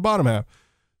half goes to the bottom half.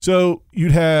 So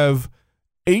you'd have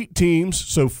 8 teams,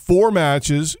 so 4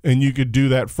 matches, and you could do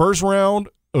that first round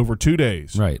over 2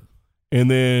 days. Right. And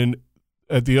then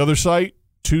at the other site,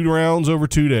 2 rounds over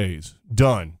 2 days.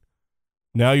 Done.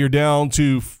 Now you're down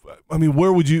to,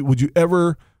 where would you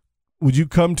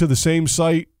come to the same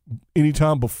site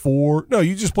anytime before? No,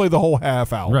 you just play the whole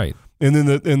half out. Right. And then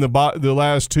the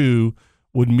last 2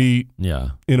 would meet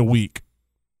in a week,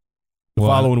 the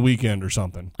following weekend or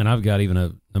something. And I've got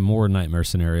even a more nightmare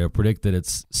scenario. Predict that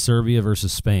it's Serbia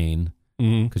versus Spain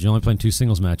because you're only playing 2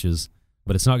 singles matches,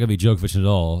 but it's not going to be Djokovic and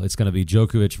Nadal. It's going to be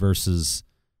Djokovic versus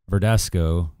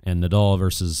Verdasco and Nadal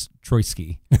versus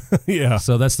Troitsky. Yeah.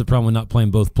 So that's the problem with not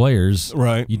playing both players.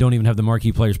 Right. You don't even have the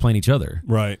marquee players playing each other.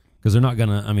 Right. Because they're not going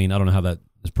to, I don't know how that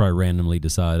is probably randomly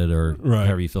decided or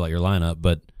however you fill out your lineup,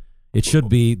 but it should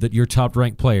be that your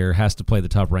top-ranked player has to play the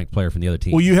top-ranked player from the other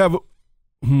team. Well, you have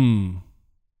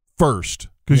first,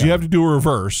 because you have to do a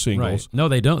reverse singles. Right. No,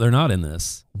 they don't. They're not in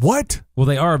this. What? Well,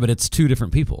 they are, but it's 2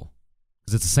 different people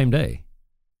because it's the same day.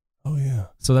 Oh, yeah.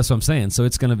 So that's what I'm saying. So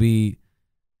it's going to be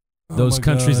those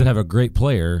countries that have a great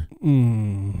player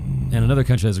and another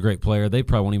country that has a great player, they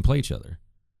probably won't even play each other.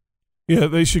 Yeah,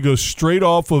 they should go straight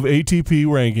off of ATP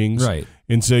rankings, Right.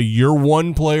 and say your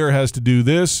one player has to do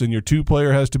this and your two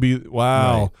player has to be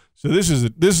wow. Right. So this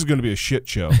is going to be a shit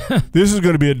show. This is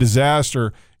going to be a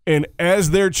disaster. And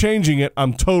as they're changing it,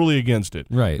 I'm totally against it.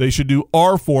 Right. They should do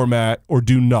our format or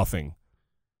do nothing.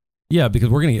 Yeah, because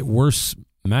we're going to get worse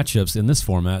matchups in this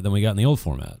format than we got in the old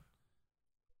format.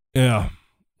 Yeah.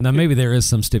 Now, maybe there is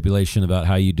some stipulation about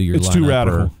how you do your lineup. It's too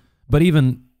radical. But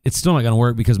even, it's still not going to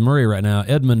work because Murray right now,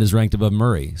 Edmund is ranked above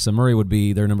Murray. So Murray would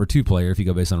be their number 2 player if you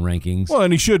go based on rankings. Well,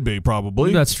 and he should be,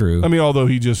 probably. That's true. I mean, although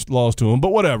he just lost to him, but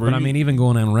whatever. But I mean, even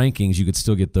going on rankings, you could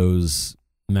still get those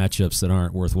matchups that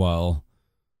aren't worthwhile.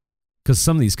 Because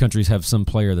some of these countries have some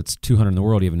player that's 200 in the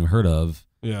world you haven't heard of.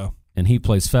 Yeah. And he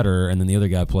plays Federer, and then the other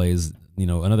guy plays,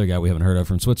 another guy we haven't heard of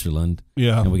from Switzerland.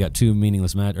 Yeah. And we got 2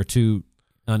 meaningless or 2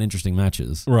 uninteresting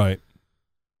matches. Right.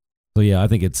 So yeah, I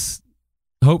think it's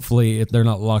hopefully if they're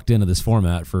not locked into this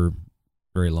format for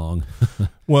very long.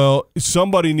 Well,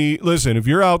 somebody listen, if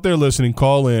you're out there listening,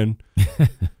 call in.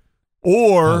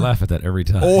 Or I laugh at that every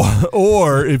time.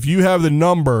 Or if you have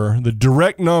the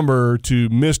direct number to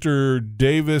Mr.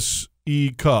 Davis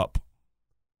E. Cup,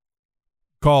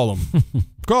 call him.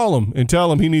 Call him and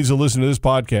tell him he needs to listen to this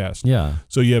podcast. Yeah.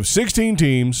 So you have 16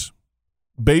 teams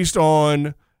based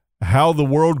on how the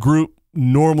world group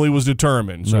normally was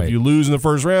determined. So Right. if you lose in the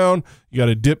first round, you got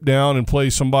to dip down and play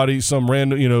some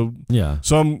random, Yeah.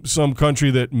 some country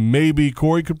that maybe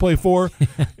Corey could play for,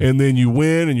 and then you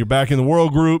win and you're back in the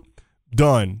world group.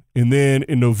 Done. And then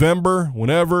in November,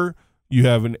 whenever, you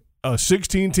have a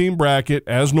 16-team bracket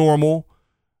as normal,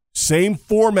 same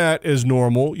format as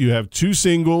normal. You have 2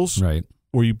 singles, Right.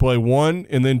 where you play 1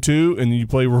 and then 2, and then you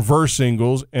play reverse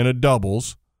singles and a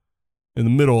doubles in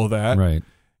the middle of that. Right.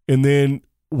 And then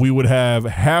we would have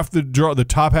the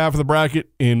top half of the bracket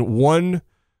in one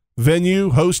venue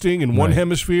hosting in one Right.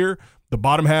 hemisphere, the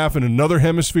bottom half in another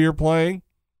hemisphere playing.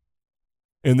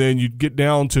 And then you'd get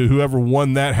down to whoever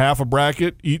won that half a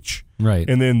bracket each. Right.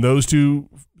 And then those 2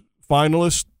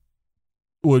 finalists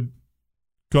would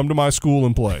come to my school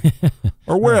and play.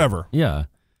 Or wherever. Yeah.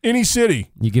 Any city.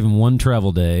 You give them 1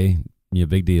 travel day,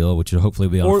 big deal, which will hopefully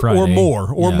be on Friday.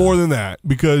 Or more than that.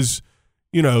 Because,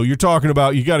 you're talking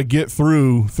about you got to get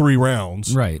through 3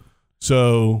 rounds. Right.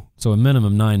 So a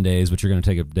minimum 9 days, but you're going to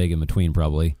take a day in between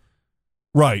probably.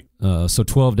 right. So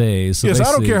 12 days. So yes,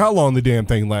 I don't care how long the damn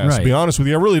thing lasts, to be Right. honest with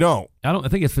you. I really don't. I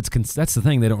think if that's the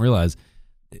thing they don't realize.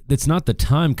 It's not the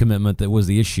time commitment that was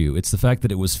the issue. It's the fact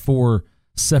that it was 4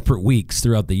 separate weeks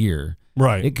throughout the year.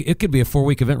 Right. It could be a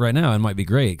 4-week event right now and might be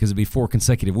great because it'd be 4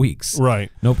 consecutive weeks. Right.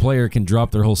 No player can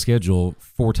drop their whole schedule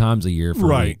 4 times a year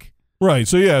for a week. Right.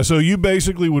 So, yeah. So you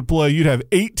basically would play, you'd have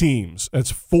 8 teams.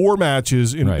 That's 4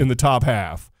 matches in the top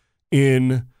half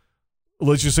in,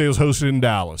 let's just say it was hosted in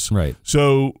Dallas. Right.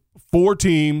 So 4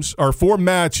 teams or 4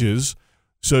 matches.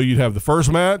 So you'd have the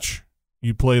first match.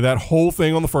 You play that whole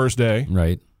thing on the first day.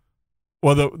 Right.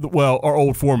 Well, our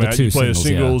old format. The You play singles, a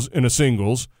singles and a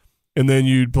singles. And then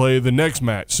you'd play the next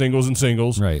match, singles and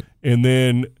singles. Right. And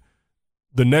then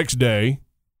the next day,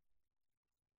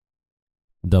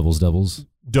 Doubles.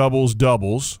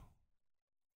 doubles.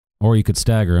 Or you could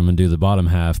stagger them and do the bottom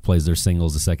half plays their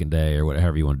singles the second day or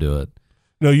whatever you want to do it.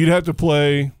 No, you'd have to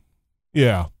play,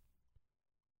 yeah.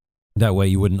 That way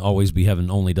you wouldn't always be having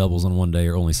only doubles on one day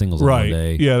or only singles on one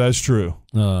day. Yeah, that's true.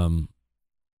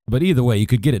 But either way, you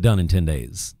could get it done in 10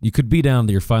 days. You could be down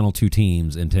to your final 2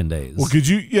 teams in 10 days. Well,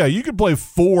 you could play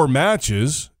 4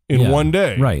 matches in one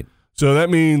day. Right. So that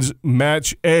means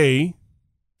match A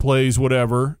plays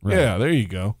whatever. Right. Yeah, there you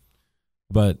go.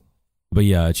 But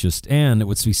yeah, it's just, and it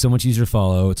would be so much easier to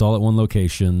follow. It's all at one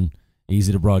location,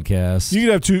 easy to broadcast. You'd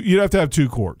have to have 2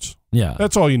 courts. Yeah.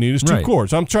 That's all you need is 2 Right.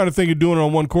 courts. I'm trying to think of doing it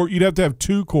on 1 court. You'd have to have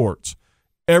 2 courts.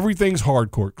 Everything's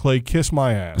hard court. Clay, kiss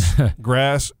my ass.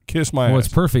 Grass, kiss my ass. Well, it's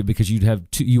perfect because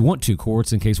you want 2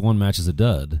 courts in case one match is a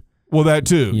dud. Well, that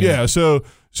too. Yeah. Yeah. So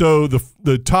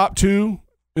the top 2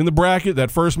 in the bracket,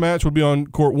 that first match would be on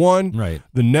court 1. Right.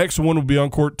 The next one would be on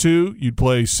court 2. You'd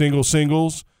play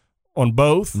singles on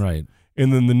both. Right.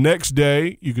 And then the next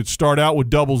day, you could start out with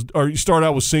doubles, or you start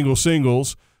out with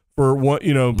singles for one,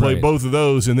 play Right. both of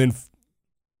those, and then,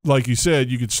 like you said,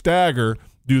 you could stagger,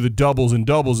 do the doubles and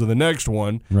doubles of the next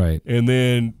one, Right. and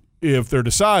then if they're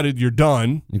decided, you're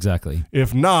done. Exactly.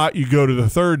 If not, you go to the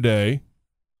third day.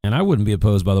 And I wouldn't be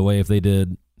opposed, by the way, if they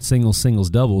did singles,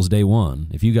 doubles day 1.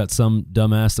 If you got some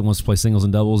dumbass that wants to play singles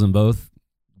and doubles in both,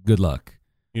 good luck.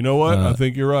 You know what? I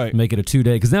think you're right. Make it a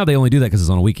 2-day, because now they only do that because it's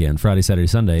on a weekend, Friday, Saturday,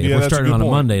 Sunday. Yeah, if we're starting on a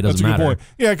Monday, it doesn't matter.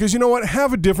 Yeah, because you know what?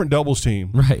 Have a different doubles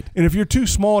team. Right. And if you're too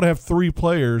small to have 3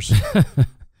 players, 4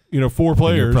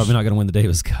 players. You're probably not going to win the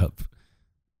Davis Cup,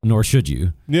 nor should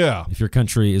you. Yeah. If your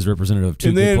country is representative of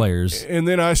 2 good players. And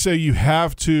then I say you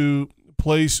have to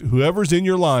place whoever's in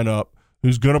your lineup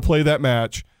who's going to play that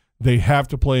match. They have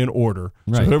to play in order.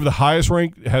 Right. So whoever the highest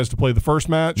rank has to play the first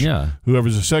match. Yeah.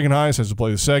 Whoever's the second highest has to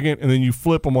play the second, and then you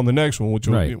flip them on the next one, which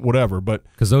will be whatever. But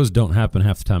because those don't happen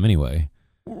half the time anyway.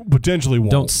 Potentially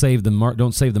won't. Don't save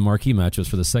the marquee matches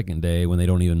for the second day when they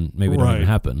don't even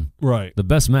happen. Right. The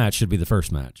best match should be the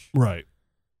first match. Right.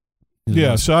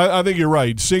 Yeah. So I think you're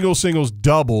right. Singles,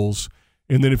 doubles,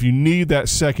 and then if you need that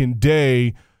second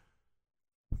day,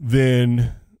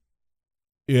 then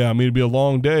it'd be a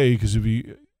long day because if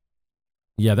you.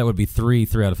 Yeah, that would be 3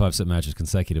 out of 5 set matches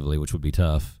consecutively, which would be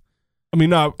tough.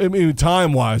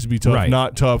 Time wise, it'd be tough. Right.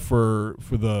 Not tough for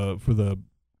the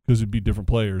because it'd be different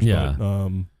players. Yeah.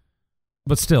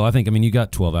 But still, I think you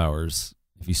got 12 hours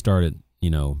if you start at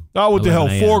what the hell?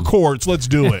 4 courts. Let's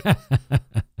do it.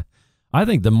 I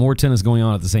think the more tennis going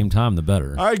on at the same time, the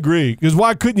better. I agree. Because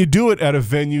why couldn't you do it at a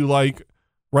venue like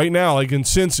right now, like in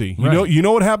Cincy? You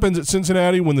know what happens at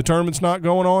Cincinnati when the tournament's not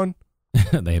going on?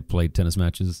 They have played tennis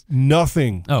matches?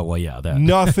 Nothing. Oh, well, yeah, that.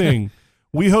 Nothing.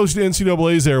 We hosted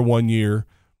NCAAs there one year,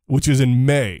 which is in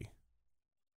May.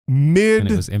 And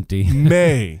it was empty.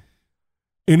 May.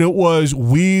 And it was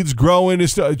weeds growing,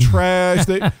 trash.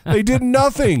 They did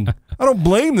nothing. I don't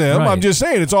blame them. Right. I'm just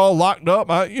saying it's all locked up.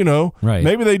 Right.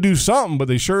 Maybe they do something, but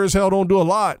they sure as hell don't do a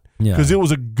lot. Because it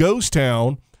was a ghost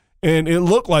town, and it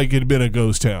looked like it had been a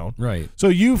ghost town. Right. So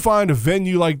you find a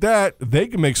venue like that, they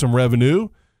can make some revenue.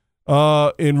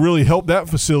 And really help that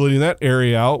facility in that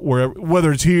area out,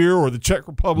 whether it's here or the Czech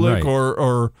Republic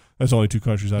or that's only 2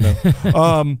 countries I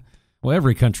know. Well,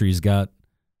 every country's got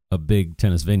a big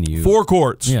tennis venue. 4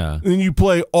 courts. Yeah. And you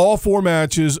play all 4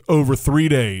 matches over 3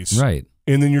 days. Right.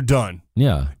 And then you're done.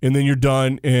 Yeah. And then you're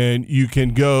done, and you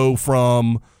can go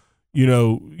from,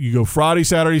 you go Friday,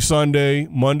 Saturday, Sunday,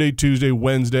 Monday, Tuesday,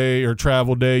 Wednesday, or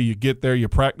travel day. You get there, you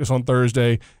practice on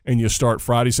Thursday, and you start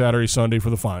Friday, Saturday, Sunday for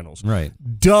the finals. Right.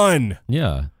 Done.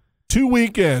 Yeah. 2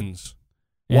 weekends.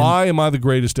 And why am I the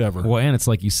greatest ever? Well, and it's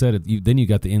like you said, then you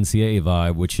got the NCAA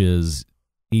vibe, which is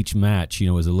each match,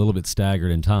 is a little bit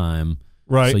staggered in time.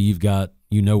 Right. So you've got,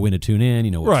 when to tune in,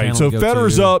 what channel So to go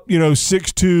Federer's to. up,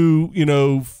 6-2,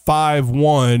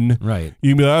 5-1. Right.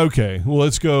 You can be like, okay, well,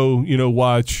 let's go,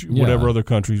 watch whatever other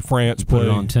country, France play. Put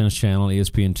it on Tennis Channel,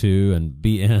 ESPN2, and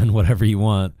BN, whatever you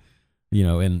want.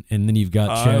 And then you've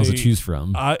got channels to choose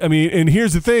from. And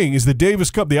here's the thing, is the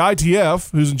Davis Cup, the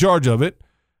ITF, who's in charge of it,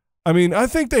 I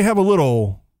think they have a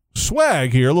little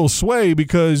swag here, a little sway,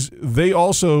 because they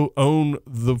also own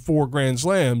the 4 Grand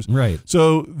Slams. Right.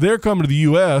 So they're coming to the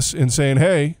U.S. and saying,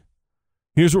 hey,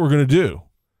 here's what we're going to do.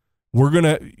 We're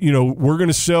going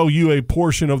to sell you a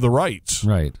portion of the rights.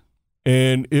 Right.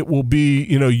 And it will be,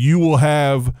 you will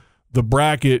have the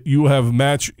bracket, you will have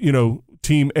match,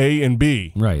 team A and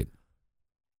B. Right.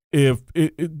 If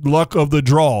luck of the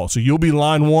draw. So you'll be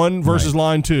line 1 versus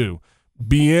line 2.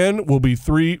 BN will be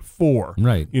 3, 4.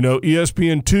 Right.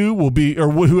 ESPN2 will be, or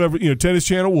whoever, Tennis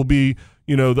Channel will be,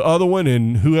 the other one,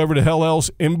 and whoever the hell else,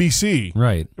 NBC.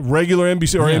 Right. Regular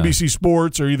NBC or NBC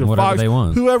Sports or either whatever Fox. They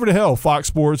want. Whoever the hell, Fox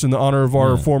Sports, in the honor of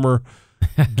our former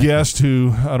guest,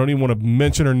 who I don't even want to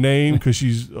mention her name because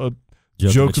she's a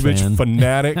Djokovic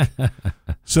fanatic.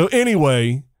 So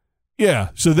anyway,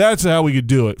 so that's how we could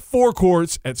do it. 4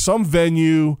 courts at some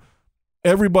venue.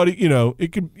 Everybody,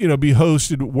 it could, be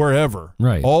hosted wherever.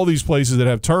 Right. All these places that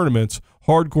have tournaments,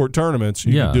 hard court tournaments,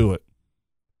 you can do it.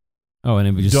 Oh, and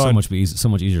it'd be just so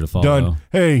much easier to follow. Done.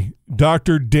 Hey,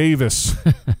 Dr. Davis,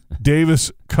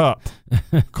 Davis Cup,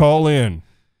 call in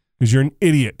because you're an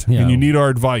idiot and you need our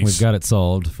advice. We've got it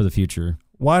solved for the future.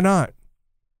 Why not?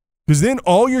 Because then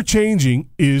all you're changing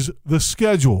is the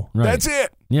schedule. Right. That's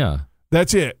it. Yeah.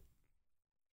 That's it.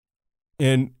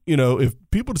 And, if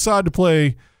people decide to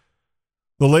play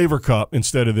the Laver Cup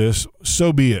instead of this,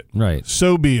 so be it. Right.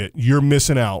 So be it. You're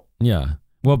missing out. Yeah.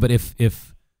 Well, but if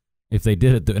they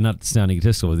did it, not sounding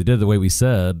egotistical, if they did it the way we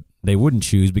said, they wouldn't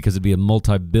choose because it'd be a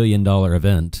multi-billion-dollar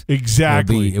event.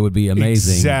 Exactly. It would be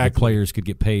amazing. Exactly. The players could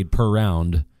get paid per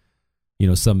round,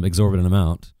 some exorbitant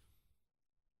amount.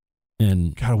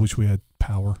 And God, I wish we had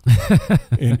power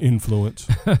and influence.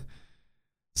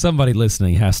 Somebody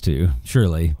listening has to,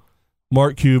 surely.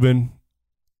 Mark Cuban,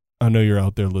 I know you're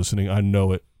out there listening. I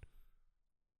know it.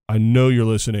 I know you're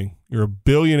listening. You're a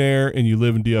billionaire and you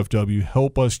live in DFW.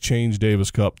 Help us change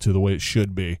Davis Cup to the way it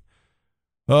should be.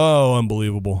 Oh,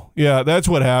 unbelievable. Yeah, that's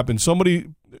what happened. Somebody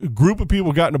a group of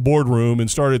people got in a boardroom and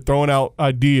started throwing out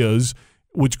ideas,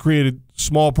 which created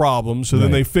small problems. So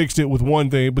then they fixed it with one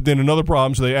thing, but then another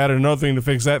problem. So they added another thing to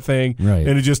fix that thing, Right.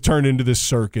 and it just turned into this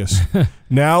circus.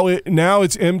 now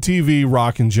it's MTV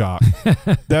Rock and Jock.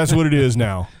 That's what it is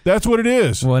now. That's what it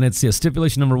is. Well, and it's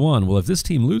stipulation number 1. Well, if this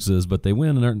team loses, but they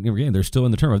win in every game, they're still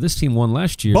in the tournament. If this team won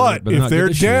last year, But if not good they're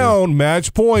this year- down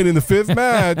match point in the 5th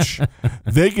match,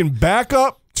 they can back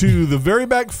up to the very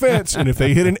back fence, and if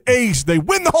they hit an ace, they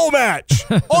win the whole match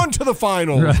on to the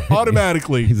finals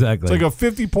automatically. Exactly. It's like a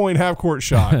 50-point half-court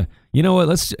shot. You know what?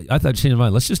 I thought changing my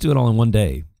mind. Let's just do it all in one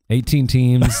day. 18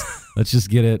 teams. Let's just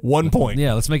get it 1 point.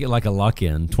 Yeah, let's make it like a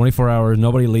lock-in. 24 hours.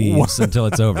 Nobody leaves until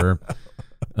it's over.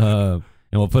 And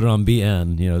we'll put it on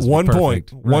BN. You know, it's 1 point.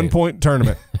 perfect. 1 Right. point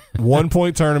tournament. 1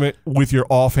 point tournament with your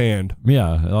offhand.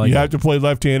 Yeah, I like You it. have to play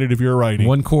left-handed if you're a righty.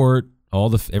 One court.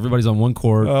 Everybody's on one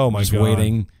court. Oh, my just God.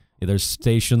 waiting. Yeah, there's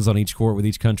stations on each court with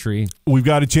each country. We've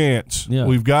got a chance. Yeah.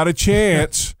 We've got a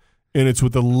chance, and it's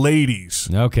with the ladies.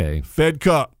 Okay. Fed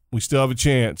Cup. We still have a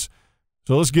chance.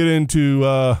 So let's get into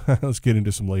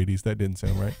some ladies. That didn't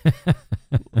sound right.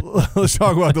 Let's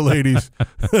talk about the ladies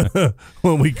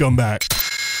when we come back.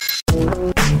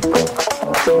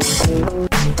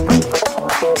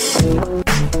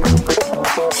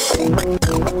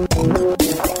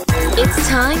 It's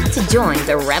time to join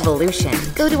the revolution.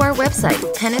 Go to our website,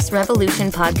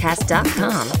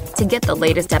 tennisrevolutionpodcast.com, to get the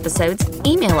latest episodes,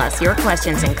 email us your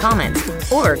questions and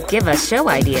comments, or give us show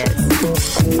ideas.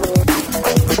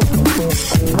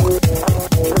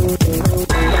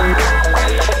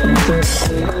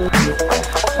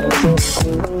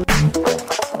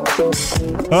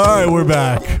 All right, we're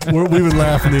back. We've been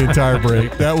laughing the entire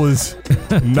break. That was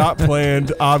not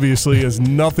planned, obviously, as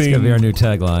nothing. It's going to be our new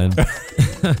tagline.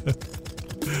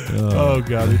 Oh,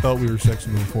 God. They thought we were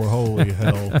sexing before. Holy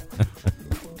hell.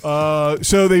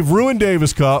 So they've ruined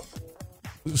Davis Cup.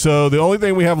 So the only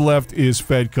thing we have left is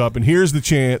Fed Cup. And here's the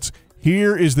chance.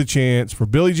 Here is the chance for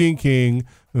Billie Jean King,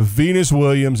 Venus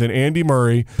Williams, and Andy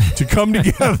Murray to come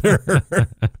together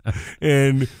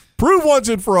and prove once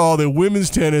and for all that women's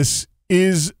tennis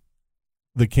is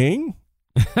the king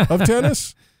of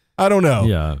tennis. I don't know.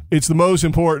 Yeah. It's the most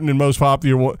important and most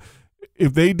popular one.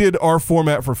 If they did our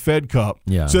format for Fed Cup,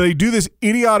 Yeah. so they do this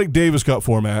idiotic Davis Cup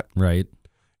format, Right.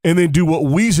 and then do what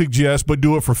we suggest, but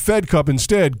do it for Fed Cup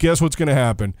instead, guess what's going to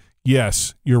happen?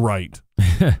 Yes, you're right.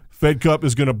 Fed Cup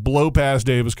is going to blow past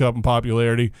Davis Cup in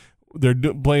popularity. They're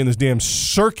playing this damn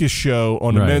circus show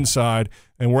on the Right. men's side,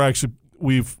 and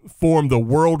we've formed the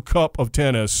World Cup of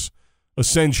tennis,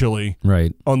 essentially,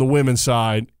 Right. on the women's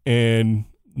side, and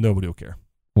nobody will care.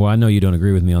 Well, I know you don't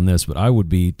agree with me on this, but I would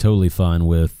be totally fine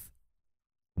with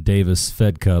Davis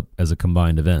Fed Cup as a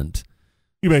combined event.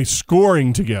 You may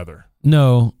scoring together.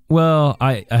 No, well,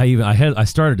 I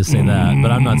started to say that, but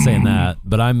I'm not saying that.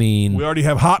 But I mean, We already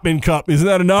have Hotman Cup. Isn't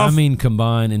that enough? I mean,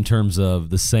 combine in terms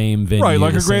of the same venue, Right,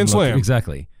 like the a Grand same Slam.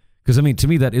 exactly. Because I mean, to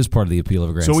me, that is part of the appeal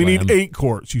of a Grand so Slam. we need 8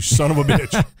 courts, you son of a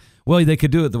bitch. Well, they could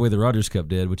do it the way the Rogers Cup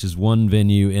did, which is one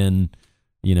venue in,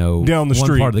 Down the one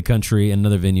street. part of the country, and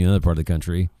another venue in another part of the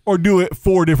country. Or do it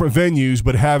 4 different venues,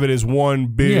 but have it as one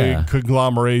big Yeah.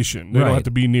 conglomeration. They don't Right. have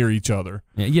to be near each other.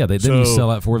 Yeah, then So you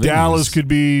sell out 4 venues. Dallas could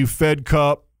be Fed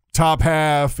Cup top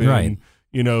half, and Right.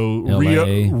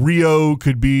 LA. Rio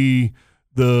could be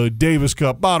the Davis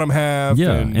Cup bottom half.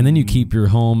 Yeah, and then you keep your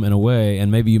home and away,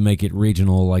 and maybe you make it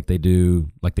regional like they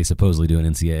supposedly do in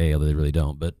NCAA, although they really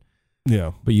don't. But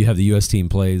yeah, you have the U.S. team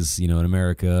plays, in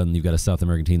America, and you've got a South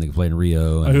American team that can play in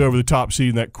Rio. And whoever the top seed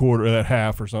in that quarter or that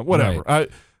half or something, whatever.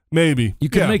 Maybe you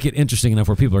can make it interesting enough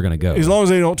where people are going to go. as long as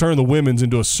they don't turn the women's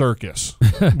into a circus,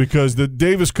 because the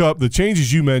Davis Cup, the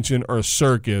changes you mentioned are a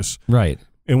circus. Right.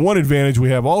 And one advantage we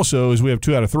have also is we have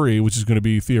 2 out of 3, which is going to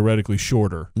be theoretically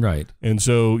shorter. Right. And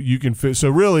so you can fit. So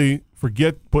really,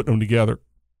 forget putting them together.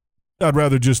 I'd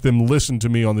rather just them listen to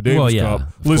me on the Davis Cup,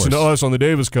 listen to us on the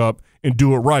Davis Cup, and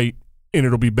do it right, and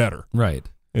it'll be better. Right.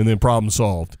 And then problem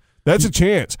solved. That's a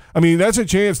chance. I mean, that's a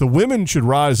chance. The women should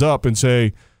rise up and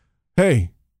say,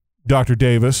 hey, Dr.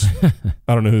 Davis.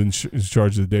 I don't know who's in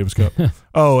charge of the Davis Cup.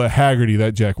 Haggerty,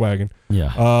 that jackwagon. Yeah.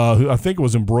 Who I think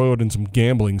was embroiled in some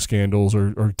gambling scandals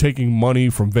or taking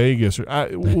money from Vegas or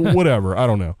whatever. I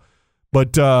don't know.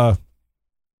 But I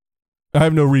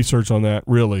have no research on that,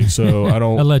 really, so I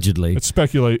don't. Allegedly. It's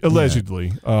speculate.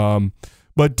 Allegedly. Yeah.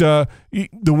 But the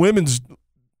women's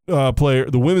the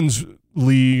women's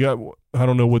league, I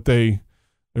don't know what they're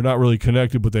not really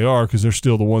connected, but they are because they're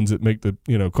still the ones that make the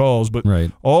calls. But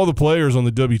right. all the players on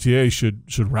the WTA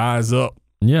should rise up.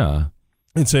 Yeah.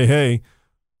 And say, hey,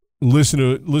 listen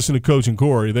to Coach and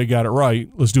Corey. They got it right.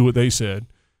 Let's do what they said.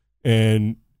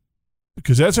 And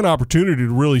because that's an opportunity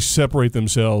to really separate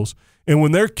themselves. And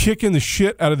when they're kicking the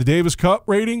shit out of the Davis Cup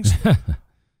ratings,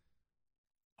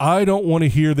 I don't want to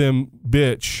hear them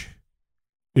bitch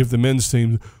if the men's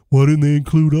team, why didn't they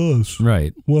include us?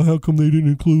 Right. Well, how come they didn't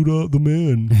include the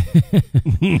men?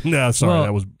 No, sorry. Well,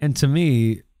 that was. And to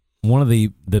me, one of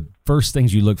the first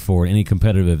things you look for in any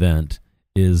competitive event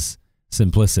is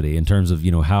simplicity in terms of,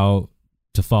 how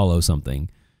to follow something.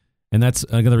 And that's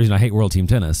another reason I hate World Team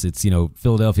Tennis. It's,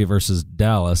 Philadelphia versus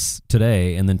Dallas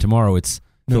today, and then tomorrow it's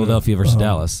Philadelphia versus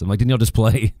Dallas. I'm like, didn't y'all just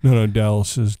play? No,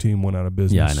 Dallas's team went out of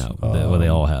business. Yeah, I know. Well, they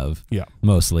all have. Yeah.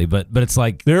 Mostly. But it's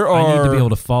like, I need to be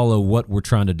able to follow what we're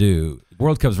trying to do.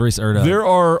 World Cup's very certain. There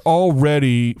are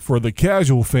already, for the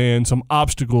casual fan, some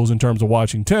obstacles in terms of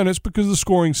watching tennis because of the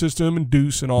scoring system and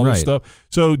deuce and all this stuff.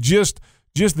 So just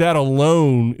that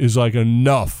alone is like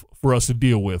enough for us to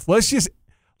deal with. Let's just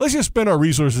spend our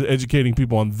resources educating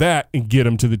people on that and get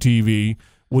them to the TV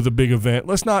with a big event.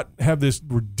 Let's not have this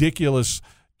ridiculous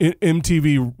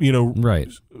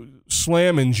MTV,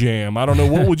 slam and jam. I don't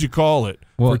know, what would you call it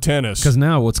for tennis? Because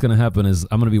now what's going to happen is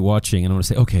I'm going to be watching and I'm going to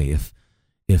say, okay, if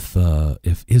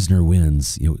Isner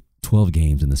wins, 12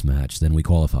 games in this match, then we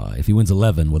qualify. If he wins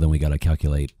 11, well, then we got to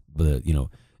calculate the,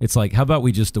 it's like, how about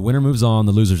the winner moves on,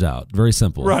 the loser's out. Very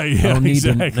simple. Right. Yeah, I don't need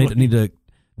exactly. to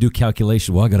do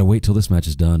calculation. Well, I got to wait till this match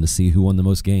is done to see who won the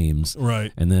most games.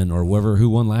 Right. And then, or who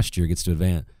won last year gets to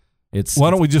advance. Why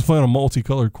don't we just play on a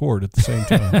multicolored court at the same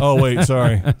time? Oh, wait,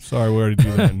 sorry. We already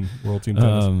do that in World Team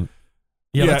Tennis.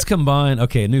 Let's combine.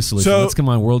 Okay, a new solution. Let's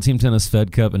combine World Team Tennis,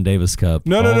 Fed Cup, and Davis Cup.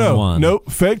 No.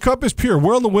 Fed Cup is pure.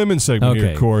 We're on the women's segment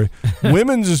here, Corey.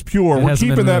 Women's is pure. We're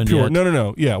keeping that pure. Yet.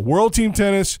 No. Yeah, World Team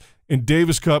Tennis and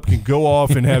Davis Cup can go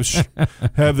off and have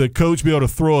the coach be able to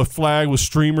throw a flag with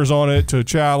streamers on it to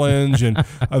challenge. And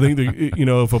I think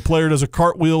if a player does a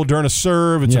cartwheel during a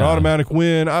serve, it's an automatic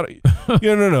win.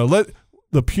 No. Let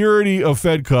the purity of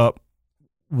Fed Cup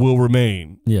will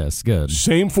remain. Yes, good.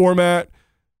 Same format,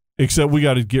 except we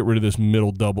got to get rid of this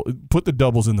middle double. Put the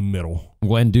doubles in the middle.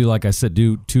 Well, and do like I said,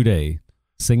 do 2 day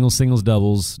singles,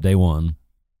 doubles day 1,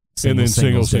 and then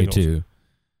singles day 2.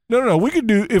 No. We could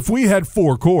do, if we had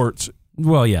 4 courts.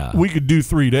 Well, yeah. We could do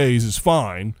 3 days. It's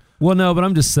fine. Well, no, but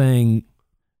I'm just saying.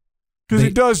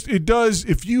 Because it does,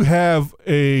 if you have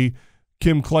a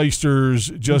Kim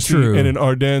Clijsters, Justin, and an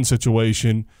Ardennes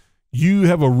situation, you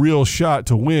have a real shot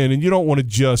to win, and you don't want to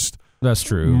just That's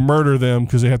true. Murder them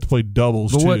because they have to play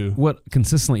doubles too. What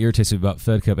consistently irritates me about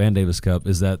Fed Cup and Davis Cup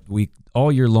is that we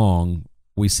all year long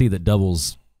we see that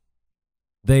doubles,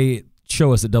 they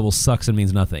show us that doubles sucks and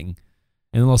means nothing,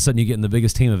 and then all of a sudden you get in the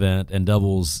biggest team event and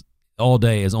doubles all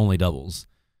day is only doubles.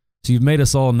 So you've made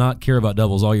us all not care about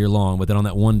doubles all year long, but then on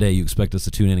that one day you expect us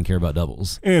to tune in and care about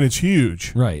doubles. And it's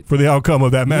huge, right, for the outcome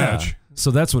of that match. Yeah. So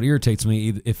that's what irritates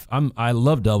me. If I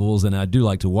love doubles and I do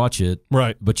like to watch it,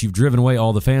 right? But you've driven away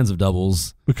all the fans of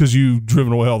doubles because you've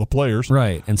driven away all the players,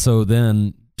 right? And so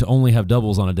then to only have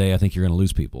doubles on a day, I think you're going to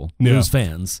lose people, lose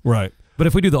fans, right? But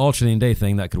if we do the alternating day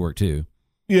thing, that could work too.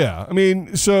 Yeah, I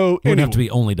mean, so it would have to be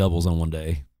only doubles on one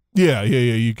day. Yeah.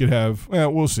 You could have.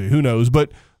 We'll see. Who knows?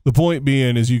 But the point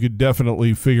being is, you could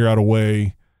definitely figure out a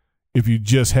way if you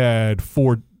just had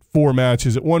four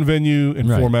matches at one venue and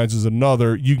 4 matches at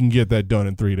another, you can get that done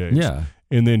in 3 days. Yeah.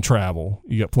 And then travel.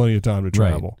 You got plenty of time to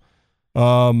travel.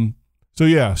 Right.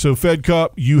 So Fed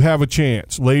Cup, you have a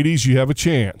chance. Ladies, you have a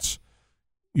chance.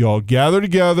 Y'all gather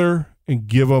together and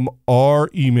give them our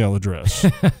email address,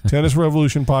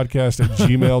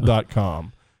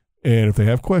 tennisrevolutionpodcast@gmail.com. And if they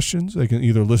have questions, they can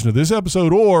either listen to this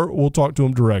episode or we'll talk to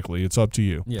them directly. It's up to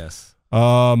you. Yes.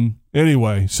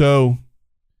 Anyway, so...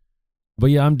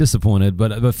 But yeah, I'm disappointed.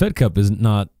 But Fed Cup is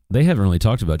not. They haven't really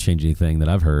talked about changing anything that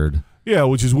I've heard. Yeah,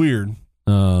 which is weird.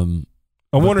 I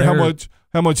wonder how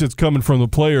much it's coming from the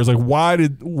players. Like, why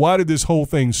did this whole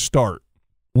thing start?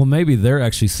 Well, maybe they're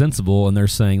actually sensible and they're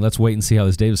saying, let's wait and see how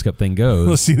this Davis Cup thing goes.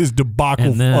 Let's see this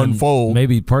debacle unfold.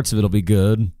 Maybe parts of it'll be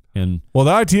good. And well,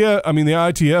 the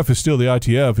ITF is still the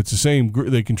ITF. It's the same.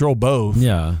 They control both.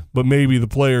 Yeah. But maybe the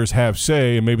players have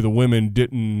say, and maybe the women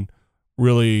didn't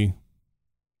really.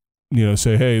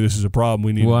 Say, hey, this is a problem.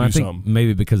 We need to do something.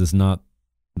 Maybe because it's not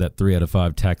that 3 out of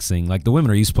 5 taxing. Like the women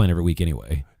are used to playing every week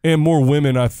anyway. And more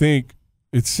women, I think,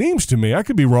 it seems to me, I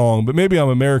could be wrong, but maybe I'm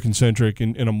American-centric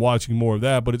and I'm watching more of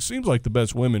that, but it seems like the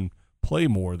best women play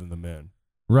more than the men.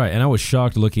 Right, and I was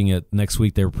shocked looking at next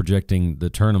week they were projecting the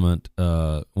tournament,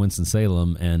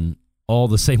 Winston-Salem, and all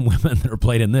the same women that are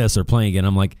played in this are playing again.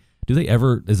 I'm like, is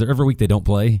there ever a week they don't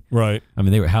play? Right. I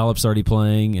mean, Halep's already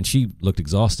playing, and she looked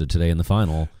exhausted today in the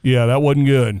final. Yeah, that wasn't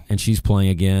good. And she's playing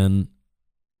again.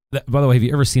 By the way, have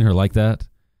you ever seen her like that?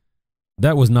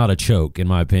 That was not a choke, in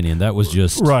my opinion. That was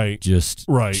just right.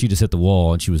 She just hit the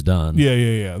wall and she was done.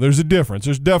 Yeah. There's a difference.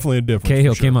 There's definitely a difference.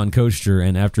 Cahill came out and coached her,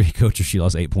 and after he coached her, she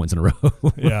lost 8 points in a row.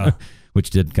 Yeah, which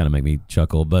did kind of make me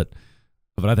chuckle, but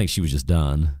I think she was just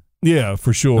done. Yeah,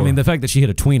 for sure. I mean, the fact that she hit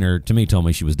a tweener to me told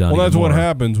me she was done. Well, that's more. what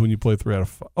happens when you play 3 out of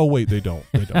 5. Oh wait, they don't.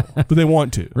 But they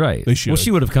want to. Right. They should. Well,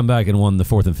 she would have come back and won the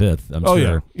 4th and 5th. I'm sure.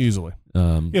 Yeah, easily.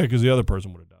 Yeah, because the other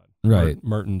person would have died. Right.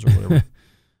 Mertens or whatever.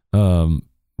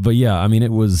 But yeah, I mean,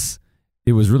 it was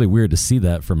really weird to see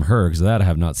that from her because that I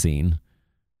have not seen.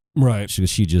 Right.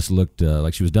 She just looked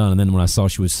like she was done. And then when I saw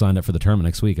she was signed up for the tournament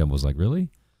next week, I was like, really?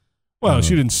 Well,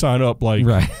 she didn't sign up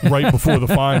right before the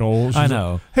final. I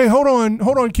know. Like, hey, hold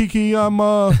on, Kiki. I'll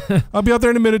be out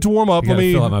there in a minute to warm up. Let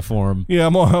me fill out my form. Yeah,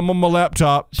 I'm on my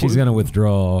laptop. She's gonna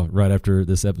withdraw right after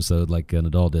this episode, like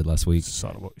Nadal did last week.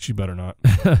 She better not.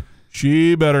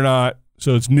 She better not.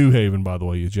 So it's New Haven, by the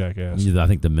way, you jackass. I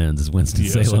think the men's is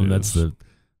Winston-Salem. That's the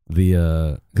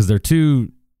because they're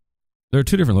two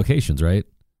different locations, right?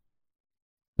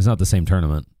 It's not the same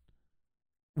tournament.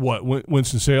 What,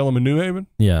 Winston-Salem and New Haven?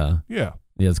 Yeah. Yeah.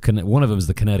 It's one of them is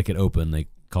the Connecticut Open, they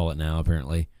call it now,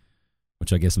 apparently,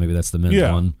 which I guess maybe that's the men's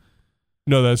one.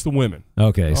 No, that's the women.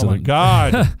 Okay. Oh, my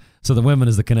God. So the women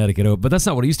is the Connecticut Open, but that's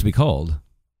not what it used to be called.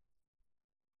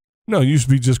 No, it used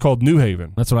to be just called New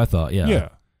Haven. That's what I thought, yeah. Yeah.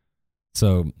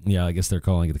 So, yeah, I guess they're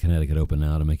calling it the Connecticut Open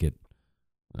now to make it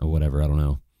whatever, I don't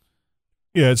know.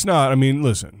 Yeah, it's not. I mean,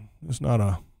 listen, it's not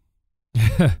a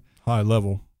high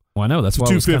level. Well, I know. That's why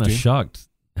I was kind of shocked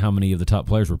how many of the top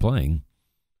players were playing.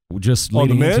 Just on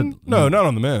the men? No, not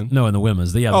on the men. No, in the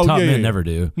women's. The top men never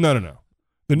do. No.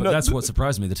 That's what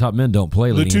surprised me. The top men don't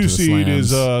play leading into the slams.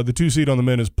 The 2 seed on the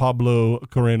men is Pablo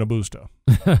Carreno Busta.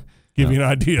 Give you an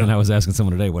idea. And I was asking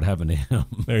someone today what happened to him.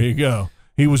 There you go.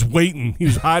 He was waiting. He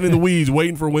was hiding in the weeds,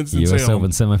 waiting for Winston-Salem. U.S.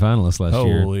 Open semifinalist last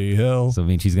year. Holy hell! So I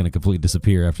mean, she's going to completely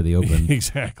disappear after the Open.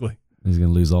 Exactly. He's going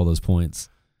to lose all those points.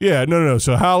 Yeah, no.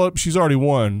 So Halep, she's already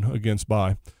won against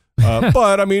Bai.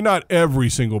 But, I mean, not every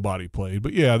single body played.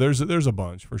 But, yeah, there's a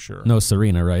bunch for sure. No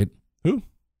Serena, right? Who?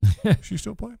 She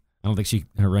still playing? I don't think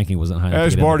her ranking wasn't high enough.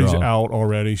 Ash Barty's out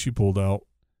already. She pulled out.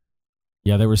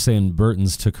 Yeah, they were saying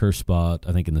Burton's took her spot,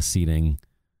 I think, in the seeding.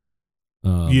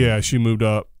 Yeah, she moved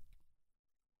up.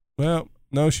 Well,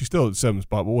 no, she's still at the 7th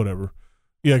spot, but whatever.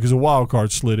 Yeah, because the wild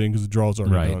card slid in because the draw's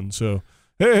already done. So,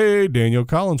 hey, Danielle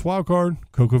Collins, wild card.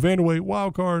 Coco Vandeweghe,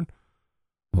 wild card.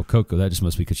 Well, Coco, that just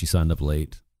must be because she signed up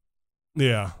late.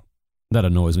 Yeah. That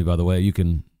annoys me, by the way.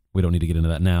 We don't need to get into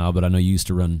that now, but I know you used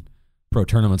to run pro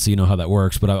tournaments, so you know how that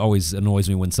works. But it always annoys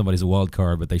me when somebody's a wild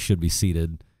card, but they should be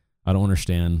seeded. I don't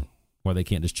understand why they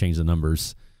can't just change the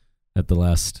numbers at the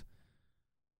last.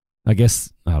 I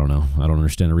guess, I don't know. I don't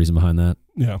understand the reason behind that.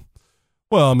 Yeah.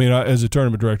 Well, I mean, as a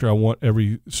tournament director, I want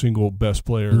every single best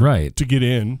player to get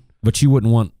in. But you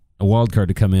wouldn't want a wild card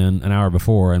to come in an hour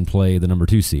before and play the number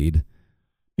 2 seed.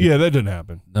 Yeah, that didn't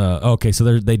happen. Okay,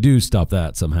 so they do stop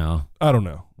that somehow. I don't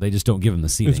know. They just don't give them the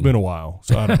seeding. It's been a while,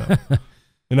 so I don't know.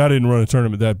 And I didn't run a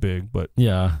tournament that big, but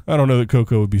yeah, I don't know that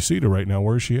Coco would be seeded right now.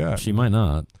 Where is she at? She might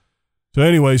not. So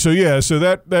anyway, so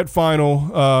that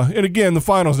final, and again, the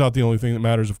final's not the only thing that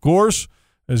matters, of course,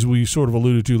 as we sort of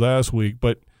alluded to last week.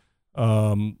 But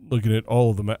looking at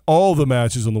all the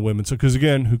matches on the women, so because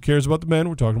again, who cares about the men?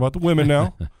 We're talking about the women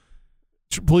now.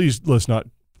 Please let's not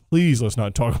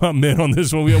talk about men on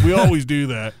this one. We always do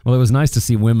that. Well, it was nice to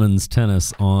see women's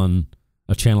tennis on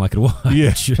a channel I could watch.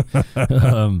 Yeah.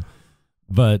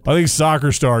 But I think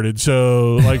soccer started,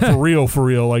 so like for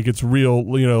real, like it's real.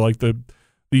 Like the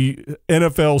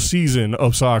NFL season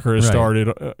of soccer has started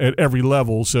at every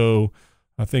level. So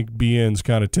I think BN's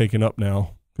kind of taken up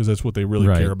now because that's what they really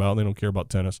care about. They don't care about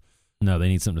tennis. No, they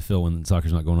need something to fill when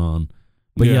soccer's not going on.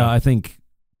 But yeah, I think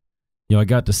I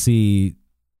got to see.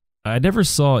 I never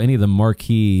saw any of the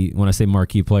marquee. When I say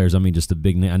marquee players, I mean just the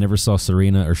big name. I never saw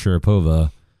Serena or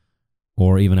Sharapova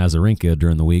or even Azarenka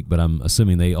during the week, but I'm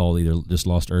assuming they all either just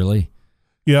lost early.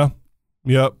 Yeah.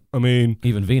 Yep. I mean,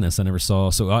 even Venus I never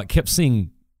saw. So I kept seeing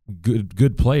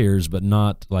good players, but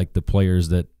not like the players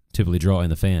that typically draw in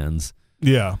the fans.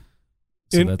 Yeah.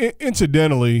 So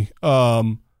incidentally, I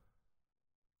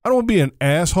don't want to be an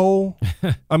asshole.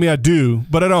 I mean, I do,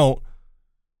 but I don't.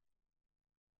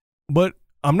 But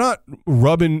I'm not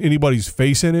rubbing anybody's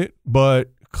face in it,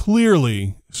 but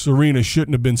clearly Serena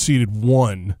shouldn't have been seeded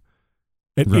 1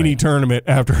 at any tournament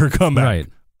after her comeback.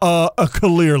 Right.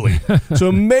 Clearly.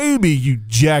 So maybe, you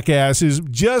jackasses,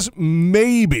 just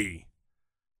maybe,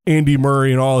 Andy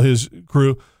Murray and all his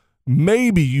crew,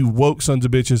 maybe you woke sons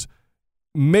of bitches,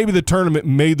 maybe the tournament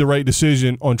made the right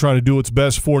decision on trying to do its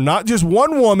best for not just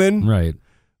one woman, right,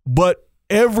 but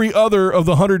every other of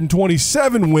the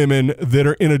 127 women that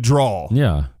are in a draw.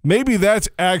 Yeah. Maybe that's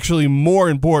actually more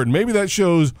important. Maybe that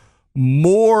shows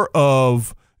more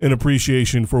of an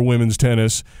appreciation for women's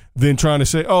tennis than trying to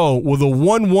say, oh, well, the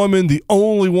one woman, the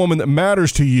only woman that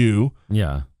matters to you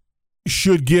Yeah.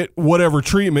 should get whatever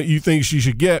treatment you think she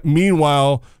should get.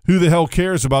 Meanwhile, who the hell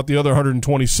cares about the other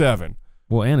 127?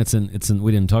 Well, and it's in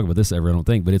we didn't talk about this ever, I don't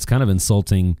think, but it's kind of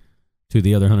insulting to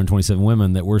the other 127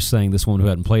 women that we're saying this woman who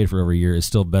hadn't played for over a year is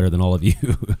still better than all of you.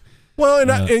 Well,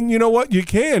 and you know what? You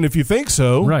can if you think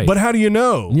so. Right. But how do you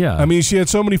know? Yeah. I mean, she had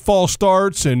so many false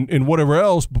starts and whatever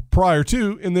else prior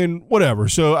to, and then whatever.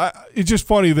 So it's just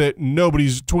funny that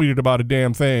nobody's tweeted about a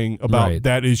damn thing about Right.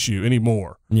 that issue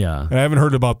anymore. Yeah. And I haven't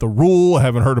heard about the rule. I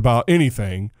haven't heard about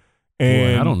anything.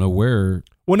 And Boy, I don't know where.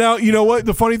 Well, now, you know what?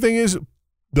 The funny thing is,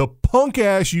 the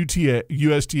punk-ass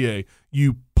USTA,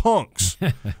 you punks,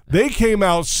 they came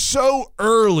out so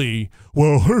early.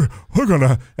 Well, we're going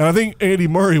to, and I think Andy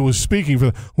Murray was speaking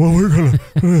for, well, we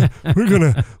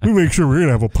make sure we're going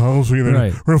to have a policy that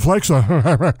Right. reflects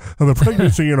the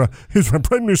pregnancy and his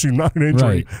pregnancy, not an injury.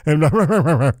 Right. And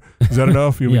is that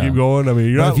enough? You Yeah. keep going? I mean,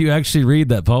 you're But not, if you actually read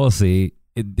that policy,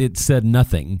 it said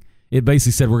nothing. It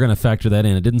basically said we're going to factor that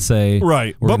in. It didn't say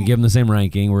Right. we're But- going to give them the same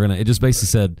ranking. It just basically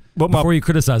said But my- before you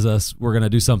criticize us, we're going to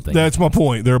do something. That's my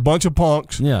point. They're a bunch of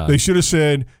punks. Yeah. They should have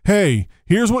said, hey,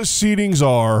 here's what seedings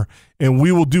are, and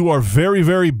we will do our very,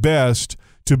 very best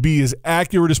to be as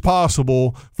accurate as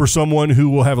possible for someone who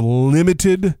will have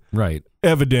limited Right.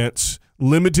 evidence,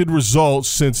 limited results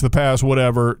since the past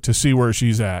whatever to see where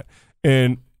she's at.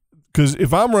 And because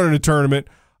if I'm running a tournament,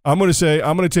 I'm going to say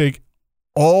I'm going to take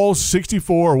all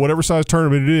 64 or whatever size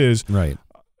tournament it is. Right.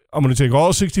 I'm going to take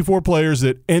all 64 players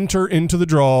that enter into the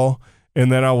draw, and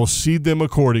then I will seed them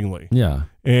accordingly. Yeah.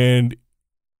 And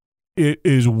it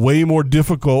is way more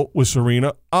difficult with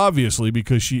Serena, obviously,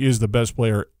 because she is the best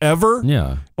player ever.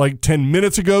 Yeah. Like 10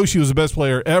 minutes ago, she was the best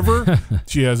player ever.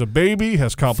 She has a baby,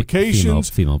 has complications.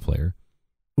 Female player.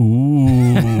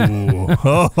 Ooh.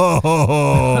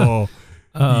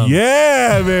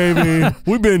 Yeah, baby.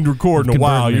 We've been recording a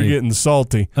while. Convert me. You're getting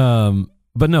salty.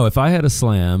 But no, if I had a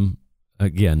slam,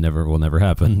 again, will never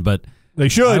happen, but They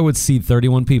should. I would seed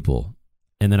 31 people,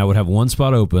 and then I would have one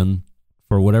spot open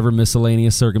for whatever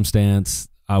miscellaneous circumstance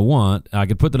I want. I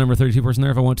could put the number 32 person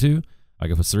there if I want to. I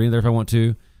could put Serena there if I want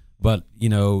to. But,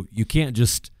 you can't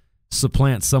just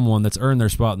supplant someone that's earned their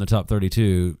spot in the top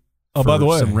 32 Oh, for by the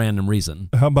way, some random reason.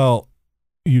 how about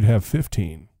you'd have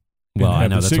 15? Well, and I have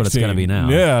know the that's what it's 16. going to be now.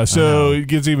 Yeah, so I know. it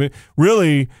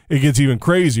gets even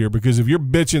crazier because if you're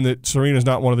bitching that Serena's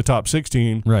not one of the top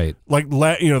 16, Right. like the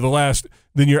last,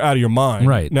 then you're out of your mind.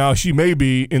 Right. Now she may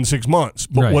be in 6 months,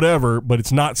 but Right. whatever. But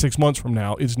it's not 6 months from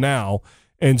now. It's now,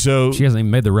 and so She hasn't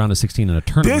even made the round of 16 in a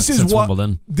tournament this is since what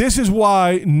Wimbledon. this is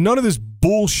why none of this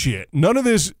bullshit, none of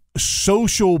this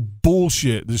social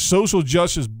bullshit, the social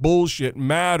justice bullshit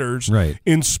matters Right.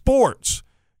 in sports.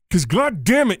 Because, God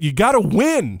damn it, you got to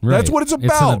win. Right. That's what it's It's an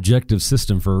about. objective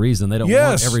system for a reason. They don't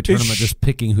Yes, want every it's tournament just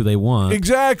picking who they want.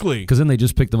 Exactly. Because then they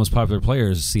just pick the most popular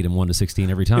players, seed them 1 to 16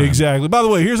 every time. Exactly. By the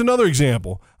way, here's another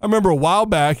example. I remember a while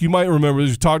back, you might remember,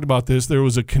 we talked about this, there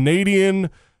was a Canadian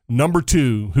number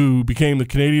 2 who became the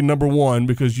Canadian number 1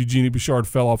 because Eugenie Bouchard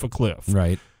fell off a cliff.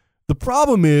 Right. The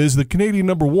problem is the Canadian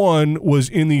number 1 was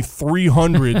in the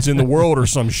 300s in the world or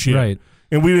some shit. Right.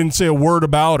 And we didn't say a word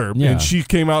about her. Yeah. And she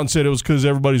came out and said it was because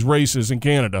everybody's racist in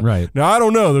Canada. Right. Now, I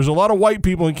don't know. There's a lot of white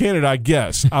people in Canada, I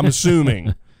guess. I'm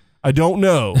assuming. I don't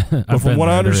know. But I've from been what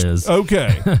I there, there understand. is.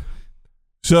 Okay.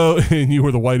 So, and you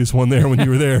were the whitest one there when you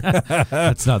were there.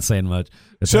 That's not saying much.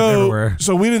 It's everywhere.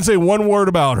 So we didn't say one word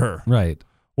about her. Right.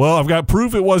 Well, I've got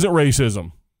proof it wasn't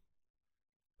racism.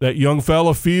 That young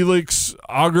fella, Felix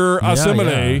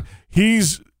Auger-Aliassime, yeah.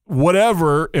 he's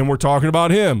whatever, and we're talking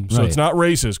about him. So Right. it's not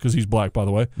racist because he's black, by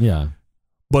the way. Yeah.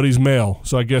 But he's male,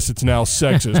 so I guess it's now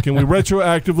sexist. Can we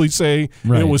retroactively say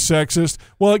Right. it was sexist?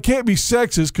 Well, it can't be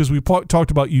sexist because we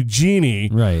talked about Eugenie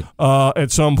Right.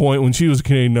 at some point when she was a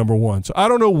Canadian number 1. So I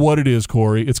don't know what it is,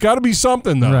 Corey. It's got to be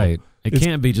something, though. Right. It It's-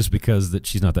 can't be just because that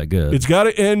she's not that good. It's got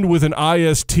to end with an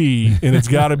IST, and it's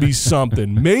got to be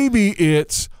something. Maybe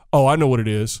it's, I know what it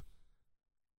is.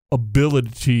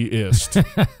 Abilityist.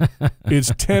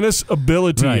 It's tennis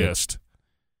abilityist.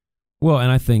 Well,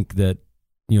 and I think that,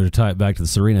 to tie it back to the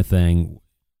Serena thing,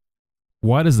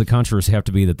 why does the controversy have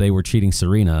to be that they were cheating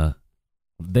Serena?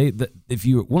 If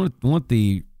you want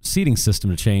the seeding system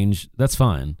to change, that's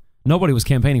fine. Nobody was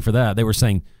campaigning for that. They were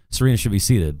saying Serena should be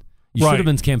seeded. You Right. should have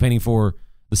been campaigning for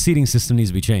the seeding system needs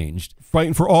to be changed.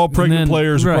 Fighting for all pregnant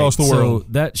players across the world.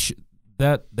 So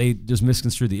that they just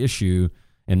misconstrued the issue,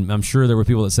 and I'm sure there were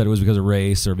people that said it was because of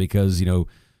race or because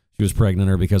she was pregnant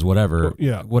or because whatever.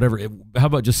 Yeah. Whatever. How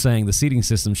about just saying the seating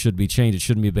system should be changed? It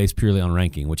shouldn't be based purely on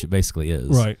ranking, which it basically is.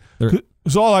 Right.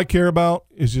 Because all I care about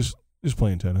is just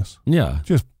playing tennis. Yeah.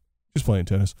 Just playing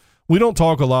tennis. We don't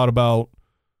talk a lot about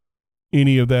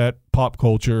any of that pop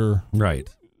culture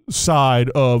side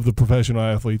of the professional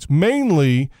athletes,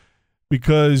 mainly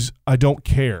because I don't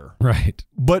care. Right.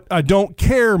 But I don't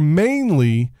care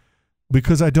mainly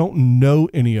because I don't know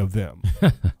any of them.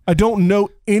 I don't know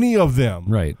any of them.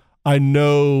 Right. I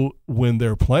know when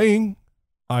they're playing.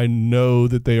 I know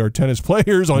that they are tennis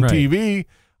players on TV.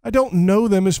 I don't know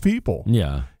them as people.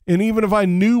 Yeah. And even if I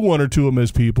knew one or two of them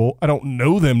as people, I don't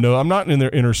know them. No, I'm not in their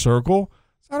inner circle.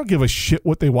 I don't give a shit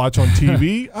what they watch on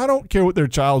TV. I don't care what their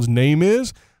child's name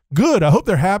is. Good. I hope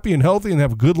they're happy and healthy and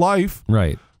have a good life.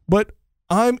 Right. But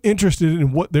I'm interested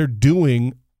in what they're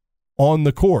doing on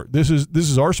the court. This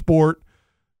is our sport.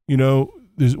 You know,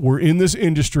 we're in this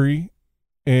industry,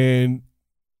 and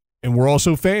we're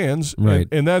also fans. Right.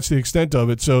 And that's the extent of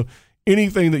it. So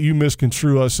anything that you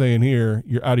misconstrue us saying here,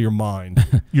 you're out of your mind.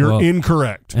 You're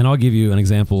incorrect. And I'll give you an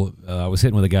example. I was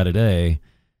hitting with a guy today.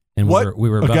 And we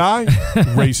were about, a guy?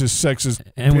 Racist, sexist.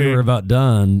 And we were about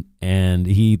done, and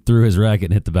he threw his racket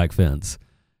and hit the back fence.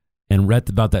 And right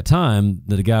about that time,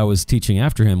 the guy was teaching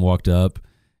after him walked up,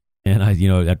 and I,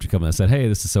 after coming, I said, "Hey,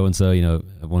 this is so-and-so,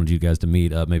 I wanted you guys to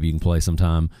meet up. Maybe you can play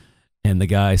sometime." And the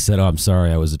guy said, "Oh, I'm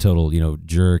sorry. I was a total,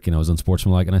 jerk, and I was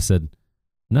unsportsmanlike." And I said,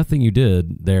 "Nothing you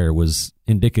did there was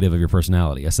indicative of your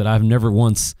personality." I said, "I've never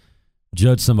once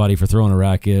judged somebody for throwing a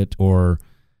racket," or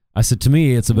I said, "To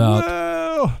me, it's about..."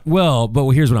 Well, but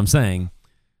here's what I'm saying.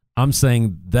 I'm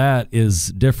saying that is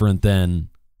different than,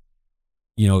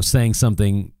 saying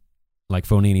something like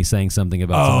Fonini saying something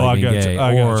about somebody being gay,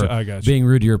 or being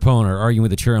rude to your opponent, or arguing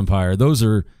with the chair umpire. Those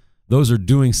are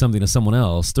doing something to someone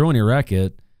else. Throwing your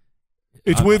racket.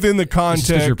 It's within the context.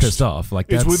 Because you're pissed off.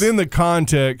 It's within the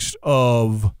context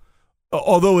of.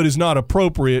 Although it is not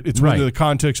appropriate, it's within the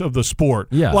context of the sport.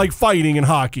 Yeah. Like fighting in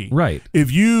hockey. Right.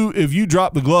 If you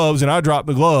drop the gloves and I drop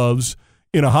the gloves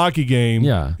in a hockey game,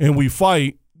 and we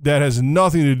fight, that has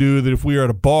nothing to do with it. If we are at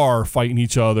a bar fighting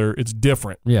each other, it's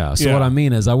different. Yeah. So what I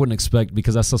mean is, I wouldn't expect,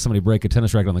 because I saw somebody break a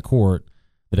tennis racket on the court,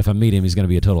 that if I meet him, he's going to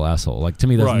be a total asshole. Like, to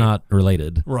me, that's not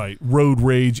related. Right. Road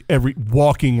rage,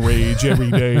 walking rage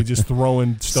every day, just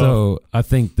throwing stuff. So I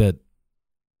think that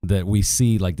we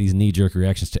see like these knee-jerk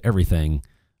reactions to everything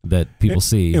that people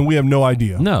see, and we have no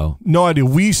idea. No idea.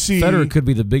 We see Federer could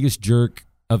be the biggest jerk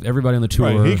of everybody on the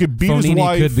tour. Right. He could beat Fonini his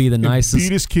wife. Could be the nicest.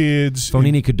 Beat his kids.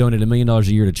 Fonini could donate $1 million a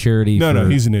year to charity. No,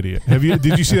 he's an idiot.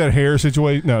 Did you see that hair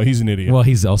situation? No, he's an idiot. Well,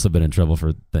 he's also been in trouble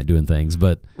for doing things,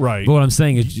 but right. But what I'm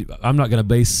saying is, I'm not going to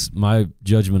base my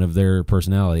judgment of their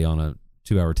personality on a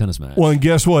 2-hour tennis match. Well, and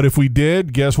guess what? If we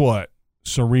did, guess what?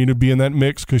 Serena would be in that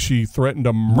mix because she threatened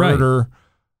to murder.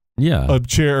 Yeah,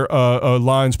 a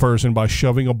lines person by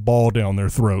shoving a ball down their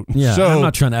throat. Yeah, so, I'm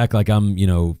not trying to act like I'm,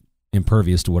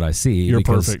 impervious to what I see. You're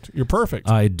perfect. You're perfect.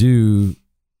 I do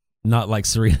not like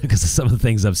Serena because of some of the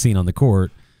things I've seen on the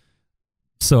court.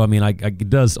 So, I mean, it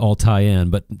does all tie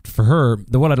in. But for her,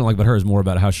 what I don't like about her is more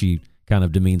about how she kind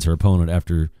of demeans her opponent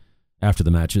after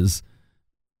the matches.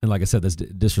 And like I said, that's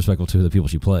disrespectful to the people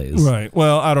she plays. Right.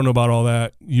 Well, I don't know about all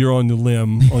that. You're on the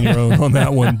limb on your own on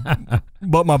that one.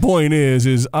 But my point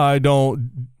is I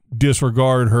don't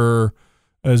disregard her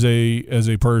as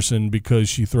a person because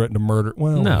she threatened to murder.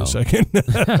 Well, no. Wait a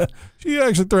second. She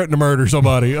actually threatened to murder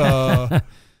somebody.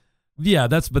 Yeah,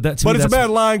 but it's a bad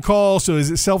line call. So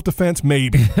is it self-defense?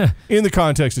 Maybe in the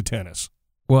context of tennis.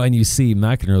 Well, and you see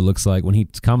McEnroe looks like, when he's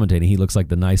commentating, he looks like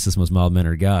the nicest, most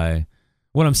mild-mannered guy.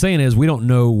 What I'm saying is, we don't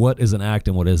know what is an act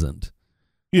and what isn't.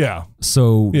 Yeah.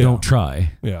 So don't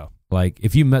try. Yeah. Like,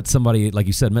 if you met somebody, like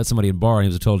you said, in a bar and he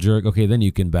was a total jerk, okay, then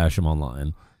you can bash him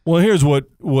online. Well, here's what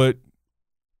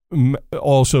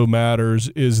also matters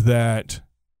is that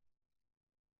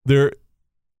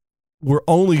we're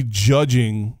only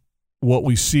judging what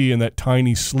we see in that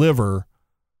tiny sliver.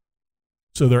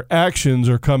 So their actions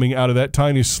are coming out of that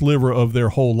tiny sliver of their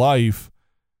whole life.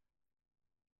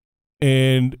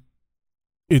 And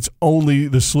it's only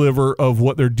the sliver of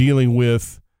what they're dealing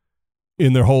with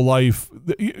in their whole life.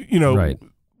 Right.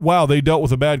 Wow, they dealt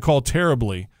with a bad call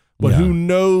terribly, but who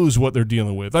knows what they're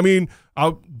dealing with? I mean,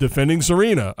 I'm defending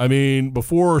Serena. I mean,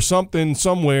 before something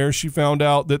somewhere, she found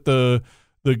out that the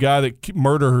guy that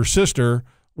murdered her sister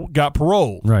got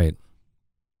paroled. Right.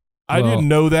 I didn't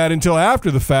know that until after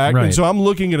the fact. Right. And so I'm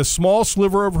looking at a small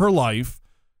sliver of her life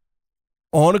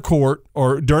on a court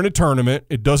or during a tournament.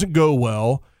 It doesn't go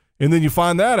well. And then you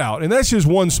find that out. And that's just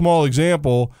one small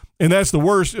example. And that's the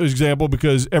worst example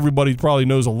because everybody probably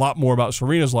knows a lot more about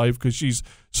Serena's life because she's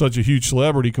such a huge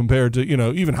celebrity compared to,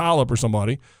 even Halep or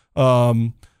somebody.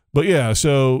 But yeah,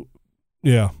 so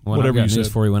yeah, well, whatever I've got you news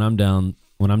said. for you. When I'm down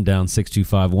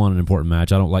 6-2-5-1 in an important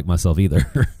match, I don't like myself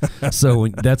either. So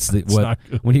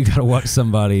when you got to watch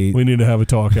somebody. We need to have a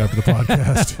talk after the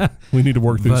podcast. We need to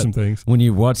work through some things. When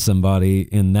you watch somebody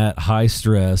in that high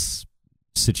stress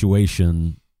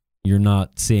situation, you're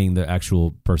not seeing the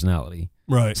actual personality.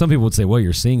 Right. Some people would say, well,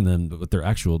 you're seeing them, but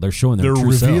they're showing their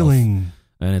true revealing. self.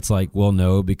 And it's like, well,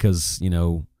 no, because,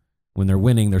 when they're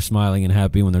winning, they're smiling and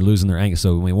happy. When they're losing, they're angry.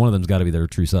 So one of them's got to be their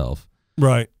true self.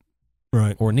 Right.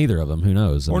 Right. Or neither of them. Who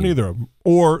knows? Neither of them.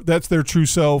 Or that's their true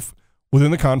self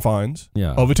within the confines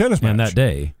of a tennis match. And that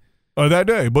day. That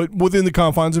day, but within the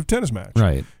confines of a tennis match.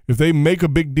 Right. If they make a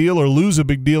big deal or lose a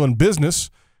big deal in business,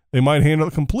 they might handle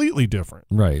it completely different.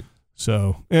 Right.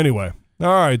 So, anyway. All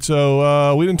right.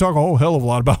 So, we didn't talk a whole hell of a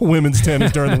lot about women's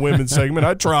tennis during the women's segment.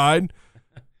 I tried.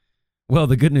 Well,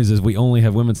 the good news is we only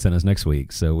have women's tennis next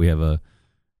week. So, we have a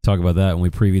talk about that when we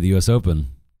preview the U.S. Open.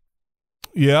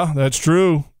 Yeah, that's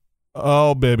true.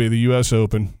 Oh, baby, the U.S.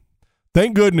 Open.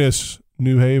 Thank goodness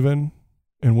New Haven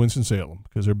and Winston-Salem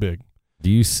because they're big.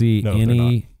 Do you see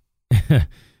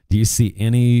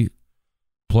any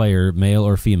player, male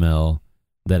or female,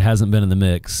 that hasn't been in the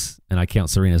mix, and I count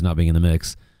Serena as not being in the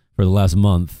mix, for the last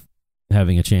month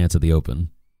having a chance at the Open?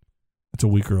 It's a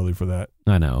week early for that.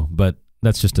 I know, but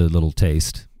that's just a little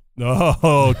taste.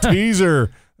 Oh,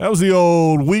 teaser. That was the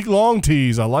old week-long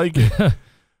tease. I like it.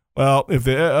 Well, if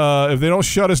they don't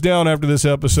shut us down after this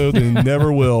episode, they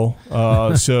never will.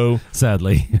 So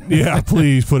sadly, yeah,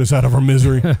 please put us out of our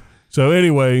misery. So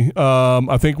anyway,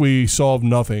 I think we solved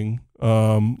nothing.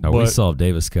 We solved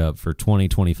Davis Cup for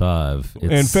 2025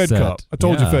 and Fed Cup. I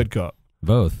told you Fed Cup.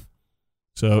 Both.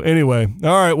 So anyway, all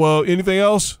right. Well, anything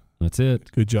else? That's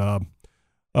it. Good job.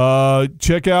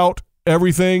 Check out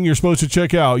everything you're supposed to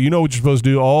check out. You know what you're supposed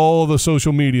to do. All the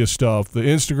social media stuff. The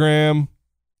Instagram.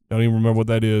 I don't even remember what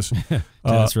that is.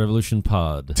 Tennis Revolution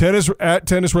Pod. Tennis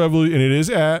Revolution, and it is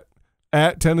at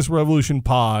Tennis Revolution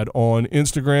Pod on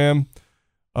Instagram.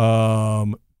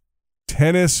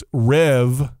 Tennis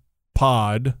Rev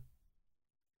Pod,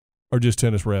 or just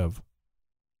Tennis Rev.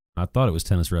 I thought it was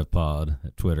Tennis Rev Pod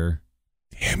at Twitter.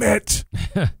 Damn it!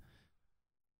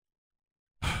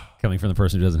 Coming from the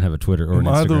person who doesn't have a Twitter or an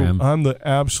Instagram. I'm the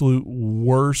absolute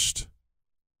worst.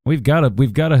 We've got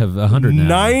to have 100 now.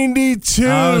 92.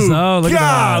 Look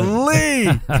Golly.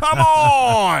 Come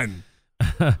on.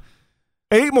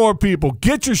 8 more people.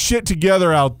 Get your shit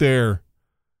together out there.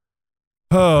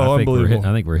 Oh, unbelievable.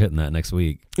 I think we're hitting that next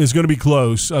week. It's going to be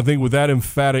close. I think with that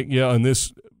emphatic, and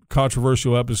this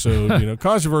controversial episode,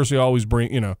 controversy always bring,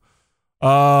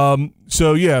 So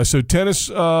tennis,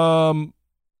 the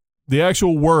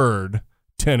actual word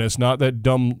tennis, not that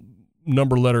dumb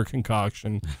number letter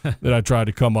concoction that I tried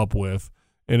to come up with,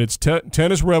 and it's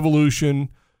Tennis Revolution.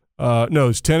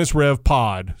 It's Tennis Rev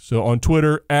Pod. So on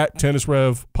Twitter at Tennis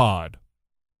Rev Pod.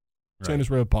 Right. Tennis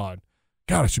Rev Pod.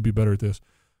 God, I should be better at this.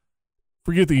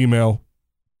 Forget the email.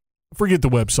 Forget the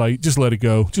website. Just let it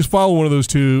go. Just follow one of those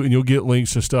two, and you'll get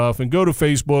links to stuff. And go to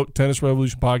Facebook, Tennis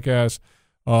Revolution Podcast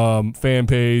fan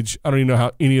page. I don't even know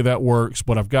how any of that works,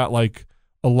 but I've got like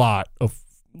a lot of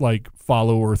like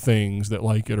follower things that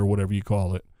like it or whatever you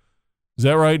call it. Is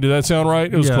that right? Did that sound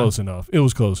right? It was close enough. It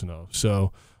was close enough.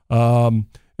 So, and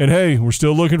hey, we're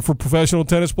still looking for professional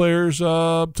tennis players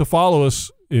to follow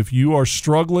us. If you are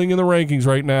struggling in the rankings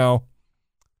right now,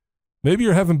 maybe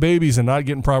you're having babies and not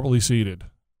getting properly seated.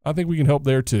 I think we can help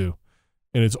there too.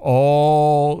 And it's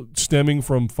all stemming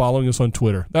from following us on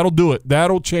Twitter. That'll do it.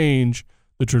 That'll change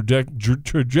the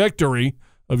trajectory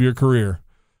of your career.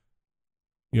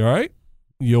 You all right?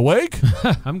 You awake?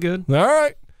 I'm good. All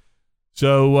right.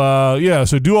 So,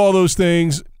 so do all those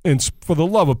things. And for the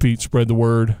love of Pete, spread the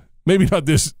word. Maybe not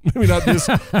this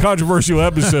controversial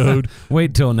episode.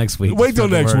 Wait till next week. Wait till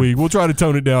next week. We'll try to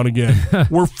tone it down again.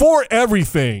 We're for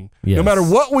everything. Yes. No matter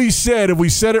what we said, if we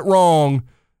said it wrong,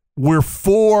 we're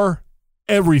for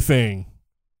everything.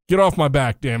 Get off my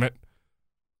back, damn it.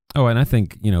 Oh, and I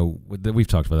think, we've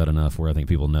talked about that enough where I think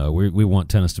people know. We want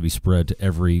tennis to be spread to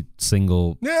every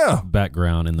single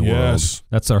background in the world.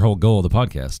 That's our whole goal of the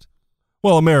podcast.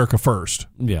 Well, America first.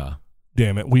 Yeah.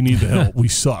 Damn it. We need the help. We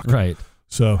suck. Right.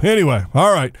 So, anyway,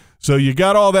 all right. So, you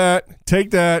got all that.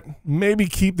 Take that. Maybe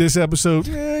keep this episode,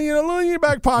 a little in your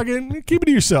back pocket. Keep it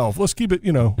to yourself. Let's keep it,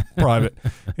 private.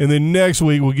 And then next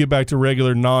week, we'll get back to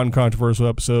regular non-controversial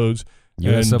episodes.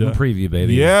 U.S. Open preview,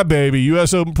 baby. Yeah, baby.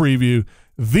 U.S. Open preview.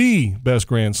 The best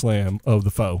Grand Slam of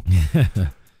the foe.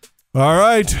 All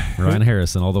right. Ryan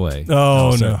Harrison all the way.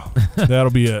 Oh, sir. no.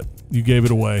 That'll be it. You gave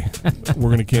it away. We're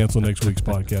going to cancel next week's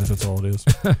podcast. That's all it is.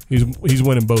 He's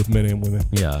winning both men and women.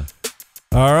 Yeah.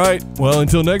 All right. Well,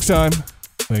 until next time,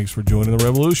 thanks for joining the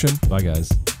revolution. Bye, guys.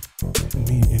 Didn't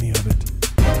mean any of it.